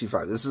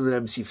MC5. This is an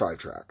MC5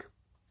 track.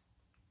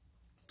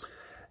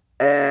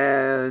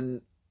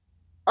 And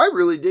I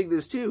really dig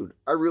this tune.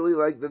 I really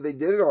like that they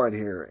did it on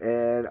here.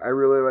 And I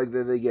really like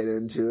that they get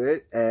into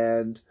it.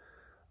 And,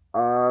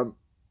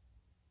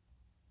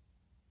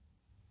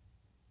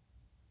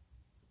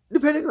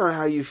 depending on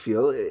how you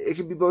feel, it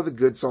can be both a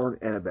good song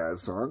and a bad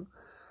song.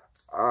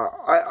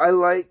 I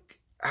like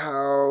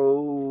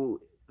how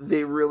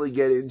they really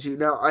get into.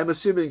 Now, I'm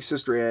assuming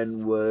Sister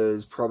Anne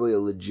was probably a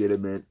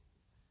legitimate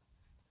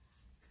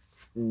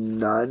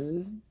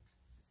nun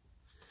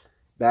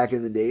back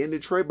in the day in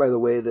Detroit, by the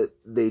way that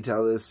they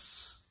tell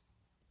us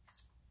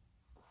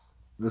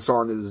the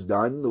song is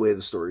done, the way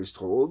the story's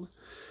told.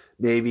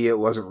 Maybe it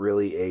wasn't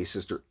really a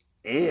Sister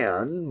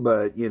Anne,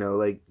 but, you know,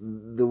 like,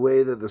 the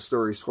way that the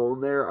story's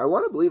told there, I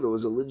want to believe it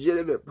was a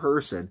legitimate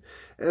person.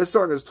 And this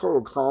song is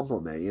total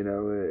compliment, you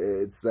know.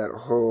 It's that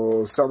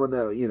whole, someone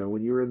that, you know,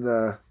 when you're in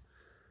the,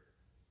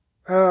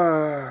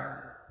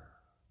 I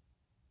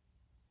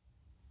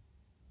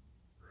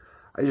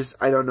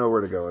don't know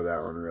where to go with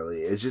that one,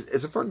 really.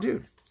 It's a fun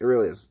tune. It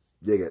really is.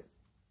 Dig it.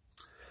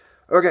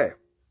 Okay.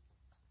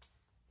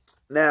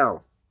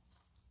 Now,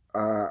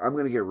 I'm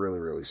going to get really,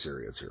 really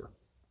serious here.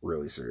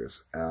 Really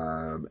serious.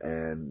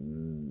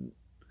 And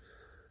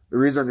the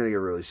reason I'm going to get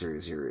really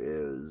serious here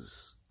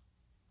is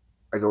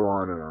I go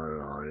on and on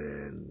and on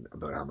and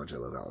about how much I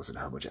love Alice and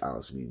how much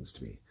Alice means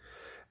to me.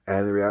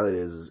 And the reality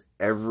is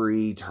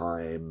every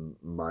time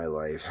my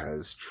life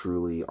has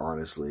truly,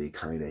 honestly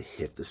kind of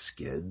hit the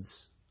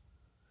skids,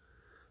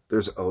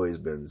 there's always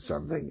been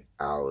something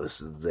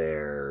Alice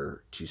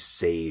there to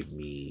save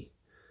me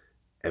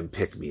and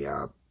pick me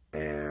up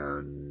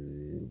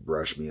and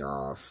brush me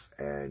off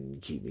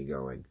and keep me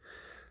going,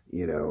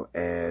 you know.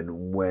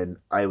 And when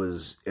I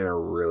was in a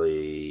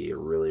really,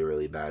 really,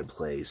 really bad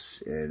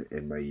place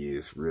in my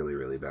youth, really,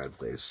 really bad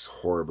place,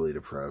 horribly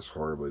depressed,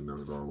 horribly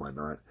miserable and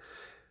whatnot,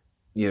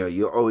 you know,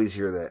 you always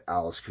hear that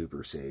Alice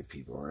Cooper saved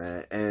people,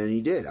 and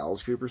he did.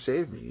 Alice Cooper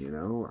saved me, you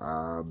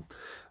know.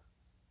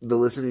 The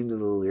listening to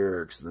the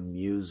lyrics, the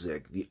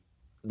music,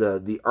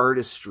 the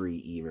artistry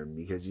even,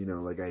 because, you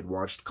know, like, I'd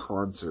watched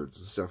concerts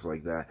and stuff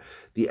like that,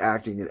 the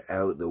acting it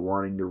out, the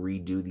wanting to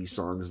redo these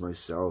songs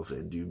myself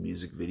and do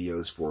music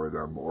videos for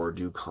them, or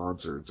do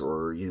concerts,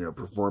 or, you know,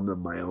 perform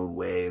them my own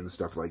way and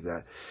stuff like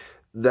that.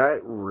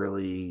 That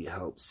really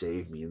helped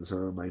save me in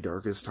some of my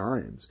darkest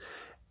times.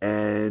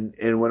 And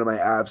in one of my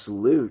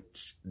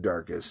absolute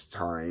darkest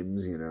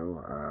times, you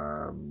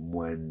know,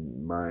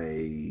 when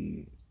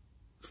my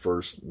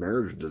first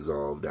marriage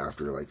dissolved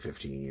after like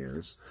 15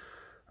 years,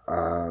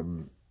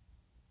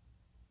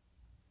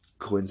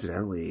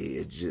 coincidentally,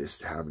 it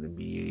just happened to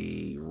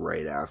be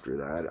right after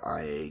that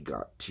I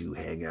got to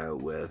hang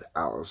out with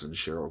Alice and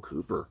Cheryl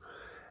Cooper.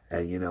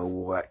 And, you know,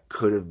 what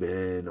could have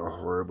been a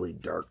horribly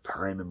dark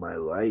time in my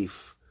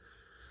life,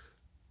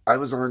 I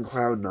was on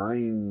cloud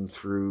nine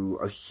through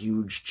a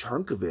huge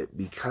chunk of it,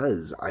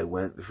 because I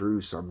went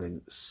through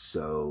something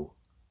so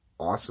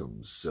awesome,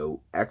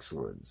 so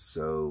excellent,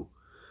 so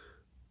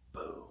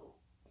boom.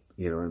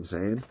 You know what I'm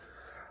saying?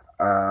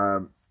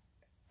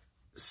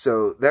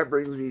 So that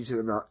brings me to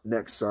the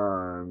next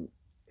song,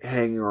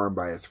 Hanging On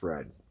by a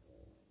Thread.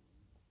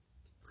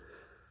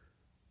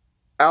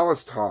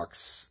 Alice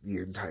talks the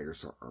entire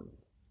song,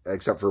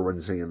 except for when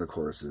singing the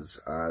choruses.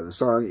 The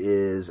song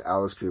is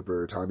Alice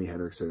Cooper, Tommy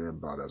Henriksen, and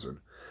Bob Ezrin.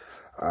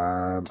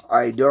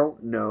 I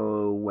don't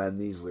know when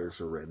these lyrics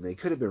were written. They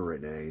could have been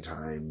written at any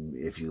time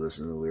if you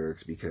listen to the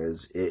lyrics,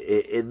 because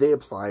they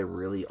apply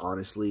really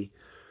honestly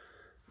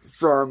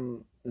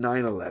from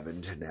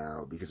 9/11 to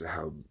now, because of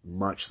how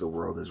much the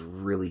world has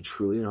really,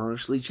 truly, and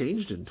honestly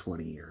changed in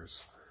 20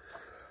 years.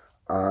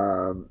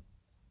 And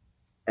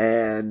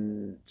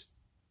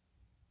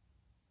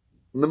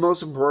the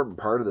most important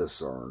part of this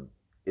song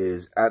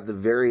is at the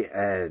very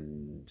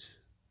end,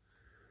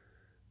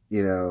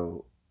 you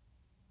know,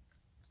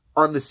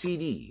 on the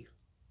CD.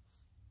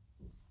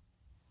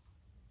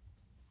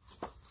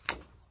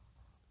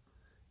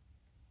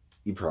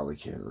 You probably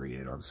can't read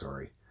it, I'm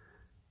sorry.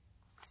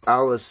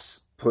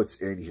 Alice puts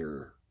in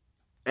here,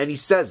 and he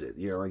says it,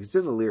 you know, like, it's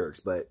in the lyrics,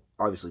 but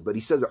obviously, but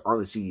he says it on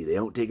the CD. They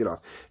don't take it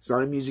off. It's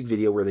not a music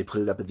video where they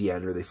put it up at the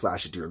end or they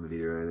flash it during the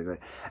video or anything like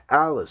that.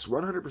 Alice,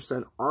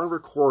 100% on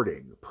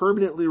recording,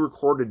 permanently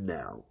recorded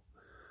now,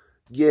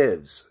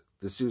 gives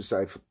the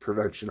suicide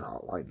prevention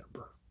hotline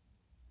number.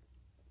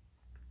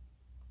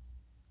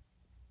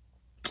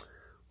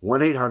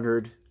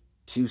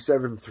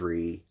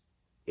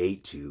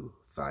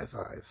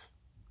 1-800-273-8255.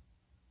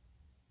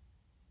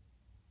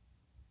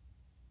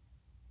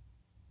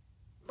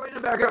 Find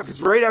it back up,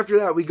 because right after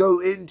that we go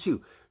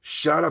into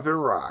Shut Up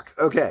and Rock.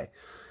 Okay,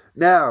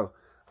 now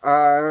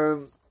there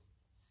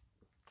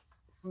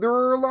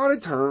are a lot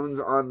of tones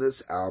on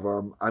this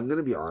album, I'm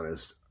gonna be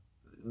honest,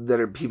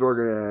 that people are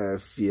gonna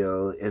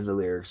feel in the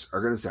lyrics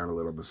are gonna sound a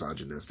little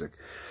misogynistic.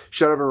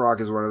 Shut Up and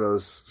Rock is one of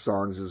those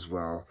songs as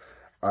well.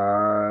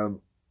 And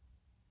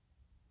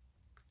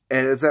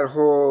it's that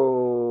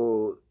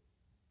whole,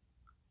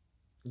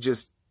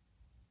 just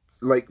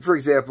like, for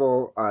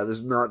example, this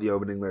is not the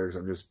opening lyrics.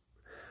 I'm just,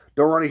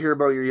 don't want to hear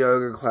about your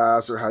yoga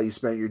class or how you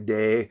spent your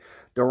day.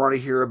 Don't want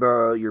to hear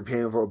about your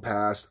painful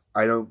past.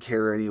 I don't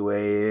care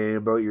anyway. It ain't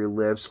about your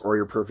lips or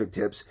your perfect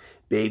tips.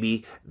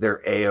 Baby, they're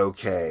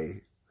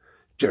A-okay.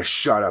 Just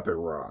shut up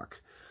and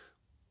rock.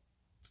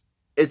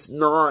 It's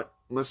not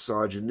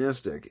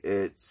misogynistic.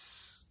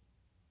 It's,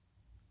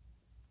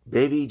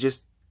 baby,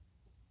 just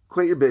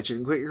Quit your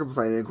bitching, quit your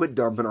complaining, quit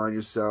dumping on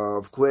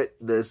yourself, quit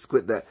this,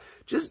 quit that.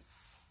 Just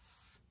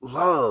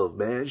love,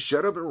 man.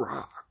 Shut up and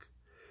rock.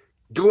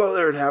 Go out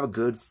there and have a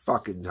good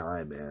fucking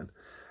time, man.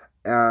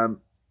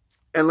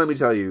 And let me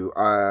tell you,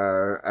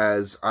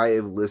 as I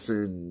have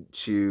listened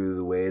to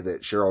the way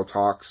that Cheryl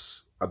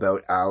talks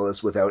about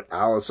Alice without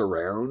Alice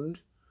around,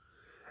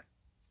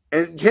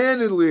 and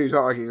candidly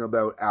talking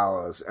about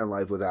Alice and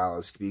life with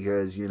Alice,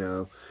 because, you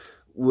know,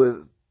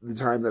 with the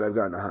time that I've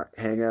gotten to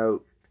hang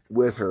out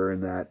with her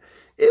and that,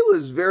 it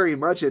was very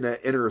much in an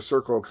inner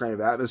circle kind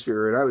of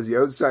atmosphere, and I was the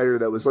outsider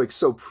that was like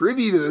so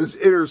privy to this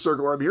inner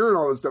circle. I'm hearing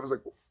all this stuff. I was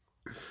like,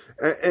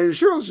 and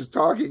Cheryl's just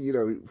talking, you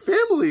know,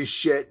 family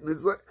shit, and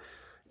it's like,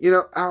 you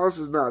know, Alice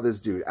is not this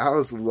dude.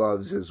 Alice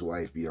loves his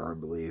wife beyond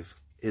belief.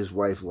 His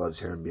wife loves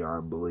him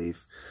beyond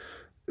belief.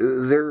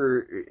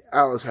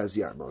 Alice has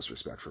the utmost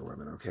respect for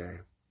women, okay?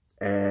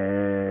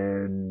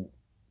 And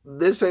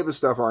this type of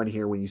stuff on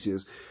here, when you see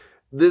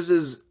this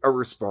is a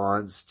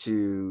response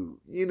to,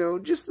 you know,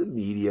 just the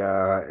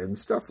media and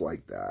stuff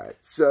like that.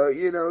 So,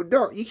 you know,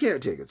 you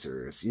can't take it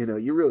serious. You know,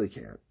 you really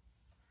can't.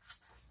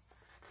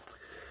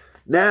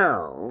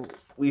 Now,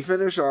 we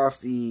finish off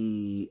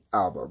the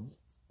album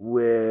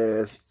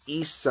with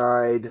East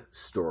Side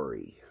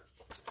Story.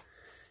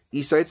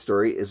 East Side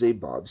Story is a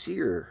Bob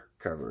Seger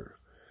cover.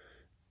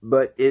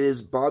 But it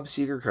is Bob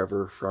Seger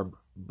cover from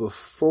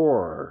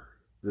before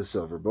the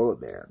Silver Bullet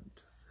Band.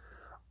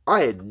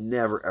 I had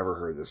never ever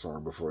heard this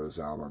song before this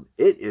album.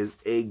 It is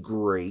a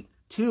great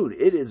tune.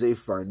 It is a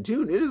fun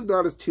tune. It is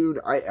not a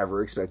tune I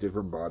ever expected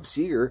from Bob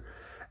Seger.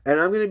 And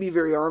I'm going to be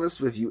very honest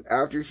with you.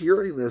 After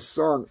hearing this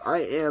song, I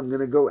am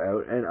going to go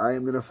out and I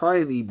am going to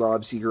find the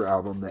Bob Seger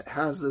album that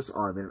has this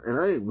on there, and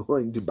I am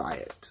going to buy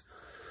it.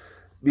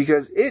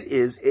 Because it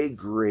is a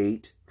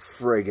great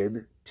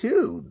friggin'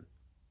 tune.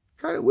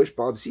 Kind of wish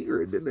Bob Seger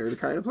had been there to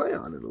kind of play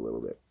on it a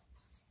little bit.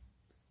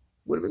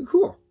 Would have been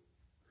cool.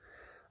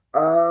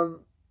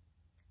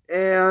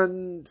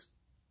 And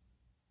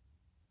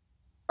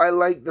I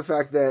like the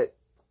fact that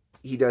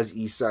he does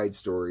East Side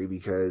Story,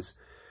 because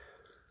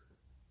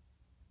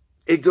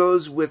it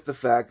goes with the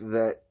fact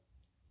that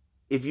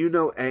if you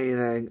know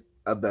anything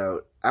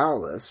about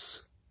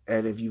Alice,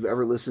 and if you've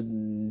ever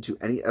listened to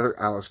any other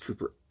Alice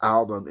Cooper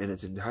album in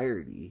its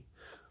entirety,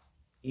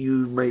 you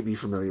might be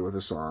familiar with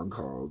a song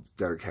called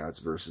Gutter Cats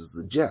versus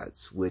the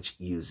Jets, which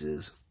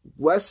uses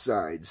West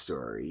Side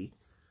Story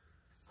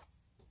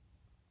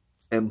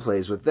and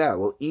plays with that.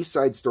 Well, East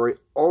Side Story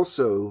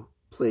also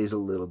plays a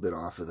little bit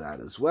off of that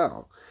as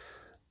well.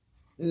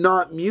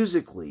 Not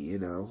musically, you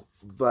know,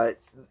 but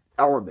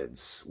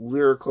elements,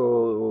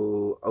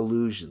 lyrical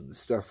allusions,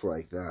 stuff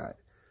like that.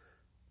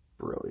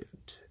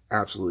 Brilliant.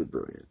 Absolutely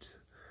brilliant.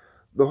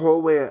 The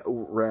whole way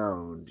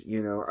around,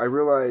 you know, I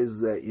realize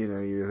that, you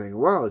know, you're thinking,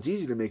 well, it's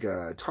easy to make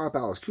a top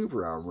Alice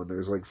Cooper album when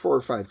there's like 4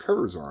 or 5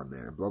 covers on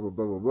there, blah, blah,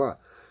 blah, blah, blah.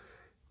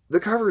 The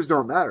covers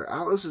don't matter.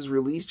 Alice has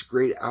released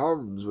great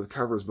albums with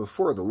covers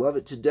before. The Love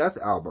It to Death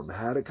album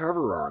had a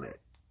cover on it.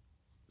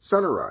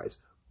 Sunrise,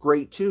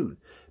 great tune.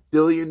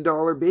 Billion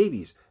Dollar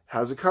Babies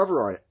has a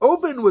cover on it.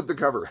 Open with the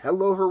cover.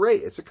 Hello, Hooray.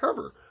 It's a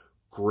cover.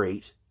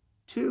 Great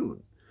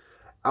tune.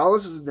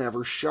 Alice has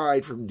never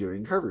shied from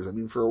doing covers. I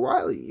mean, for a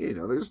while, you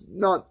know, there's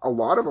not a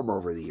lot of them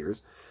over the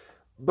years,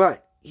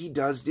 but he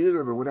does do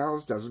them, and when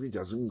Alice does them, he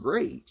does them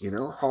great. You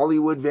know,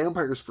 Hollywood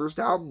Vampires' first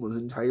album was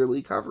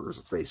entirely covers,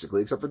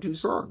 basically, except for 2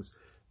 songs.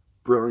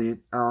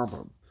 Brilliant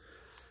album.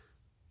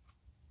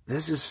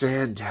 This is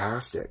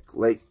fantastic.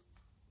 Like,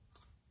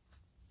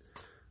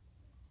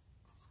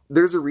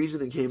 there's a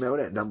reason it came out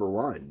at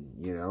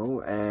 #1, you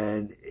know,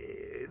 and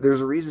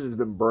there's a reason it's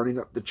been burning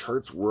up the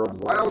charts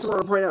worldwide. I also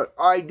want to point out,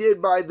 I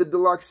did buy the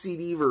deluxe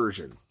CD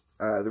version.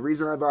 The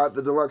reason I bought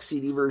the deluxe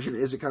CD version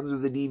is it comes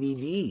with a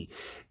DVD.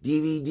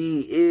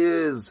 DVD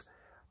is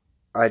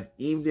An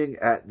Evening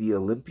at the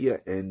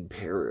Olympia in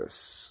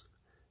Paris.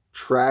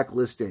 Track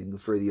listing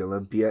for the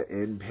Olympia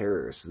in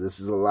Paris. This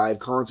is a live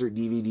concert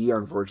DVD.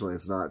 Unfortunately,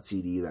 it's not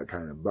CD. That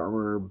kind of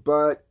bummer,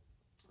 but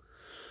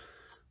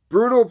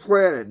Brutal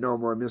Planet, No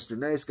More Mr.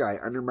 Nice Guy,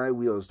 Under My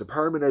Wheels,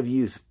 Department of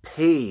Youth,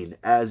 Pain,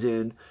 as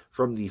in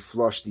from the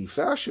Flush the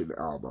Fashion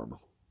album.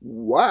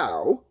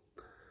 Wow.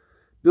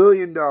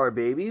 Billion Dollar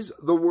Babies,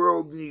 The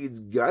World Needs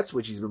Guts,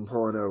 which he's been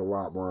pulling out a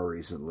lot more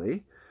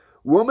recently.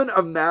 Woman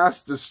of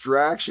Mass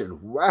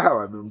Distraction. Wow,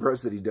 I'm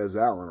impressed that he does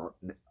that one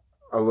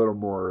a little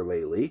more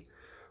lately.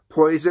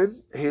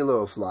 Poison,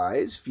 Halo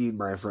Flies, Feed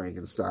My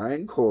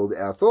Frankenstein, Cold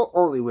Ethel,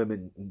 Only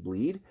Women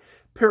Bleed.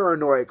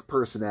 Paranoid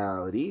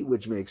Personality,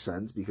 which makes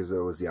sense because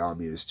that was the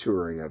album he was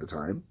touring at the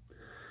time.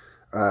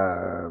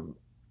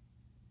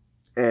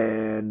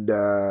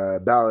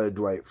 Ballad of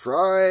Dwight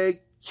Fry,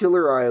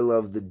 Killer I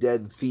Love the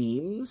Dead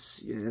Themes.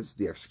 Yeah, it's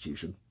The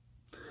Execution.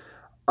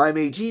 I'm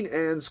 18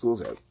 and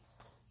School's Out.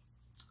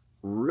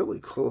 Really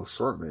cool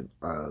assortment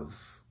of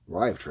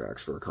live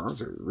tracks for a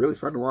concert. Really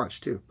fun to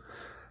watch, too.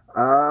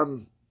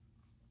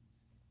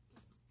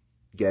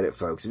 Get it,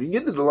 folks. If you can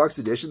get the deluxe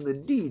edition, the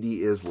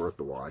DVD is worth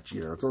the watch.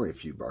 You know, it's only a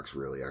few bucks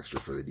really extra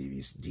for the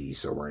DVD,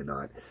 so why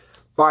not?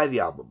 Buy the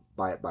album.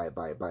 Buy it, buy it,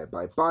 buy it, buy it,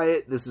 buy it, buy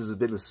it. This has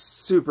been a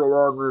super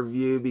long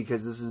review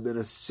because this has been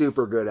a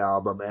super good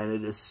album and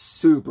it is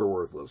super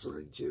worth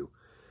listening to.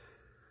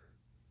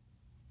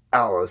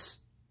 Alice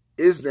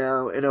is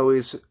now and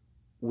always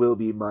will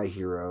be my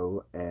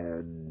hero,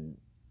 and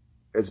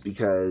it's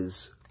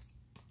because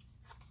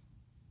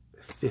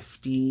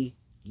 50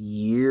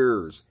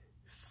 years.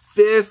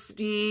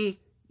 50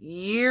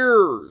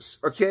 years,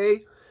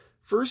 okay?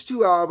 First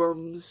two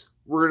albums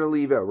we're going to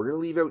leave out. We're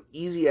going to leave out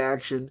Easy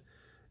Action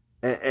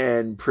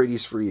and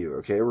Pretty's For You,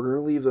 okay? We're going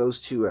to leave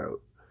those two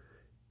out.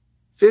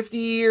 50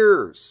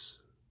 years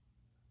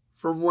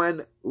from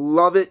when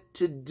Love It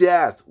to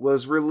Death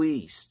was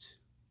released.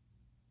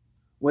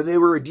 When they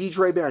were a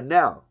Detroit band.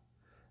 Now,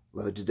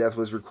 Love It to Death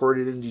was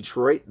recorded in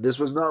Detroit. This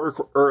was not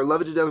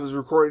Love It to Death was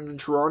recorded in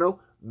Toronto.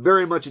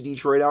 Very much a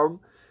Detroit album.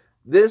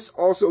 This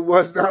also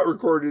was not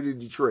recorded in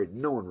Detroit.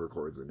 No one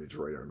records in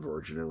Detroit,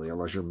 unfortunately,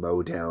 unless you're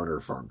Motown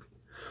or funk.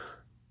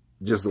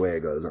 Just the way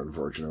it goes,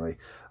 unfortunately.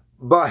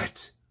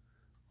 But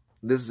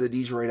this is a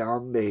Detroit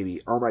album,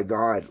 baby. Oh my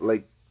God.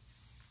 Like,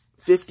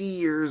 50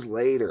 years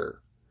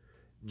later,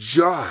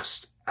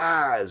 just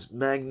as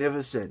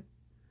magnificent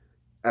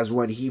as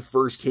when he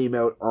first came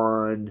out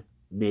on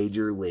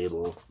major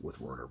label with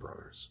Warner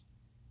Brothers.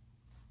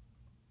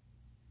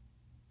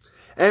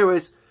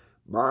 Anyways,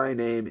 my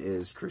name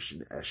is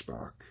Christian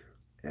Eschbach,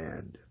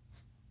 and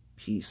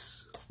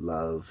peace,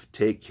 love,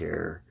 take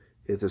care.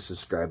 Hit the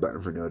subscribe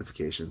button for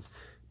notifications.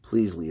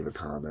 Please leave a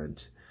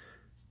comment.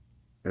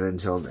 And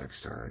until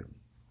next time.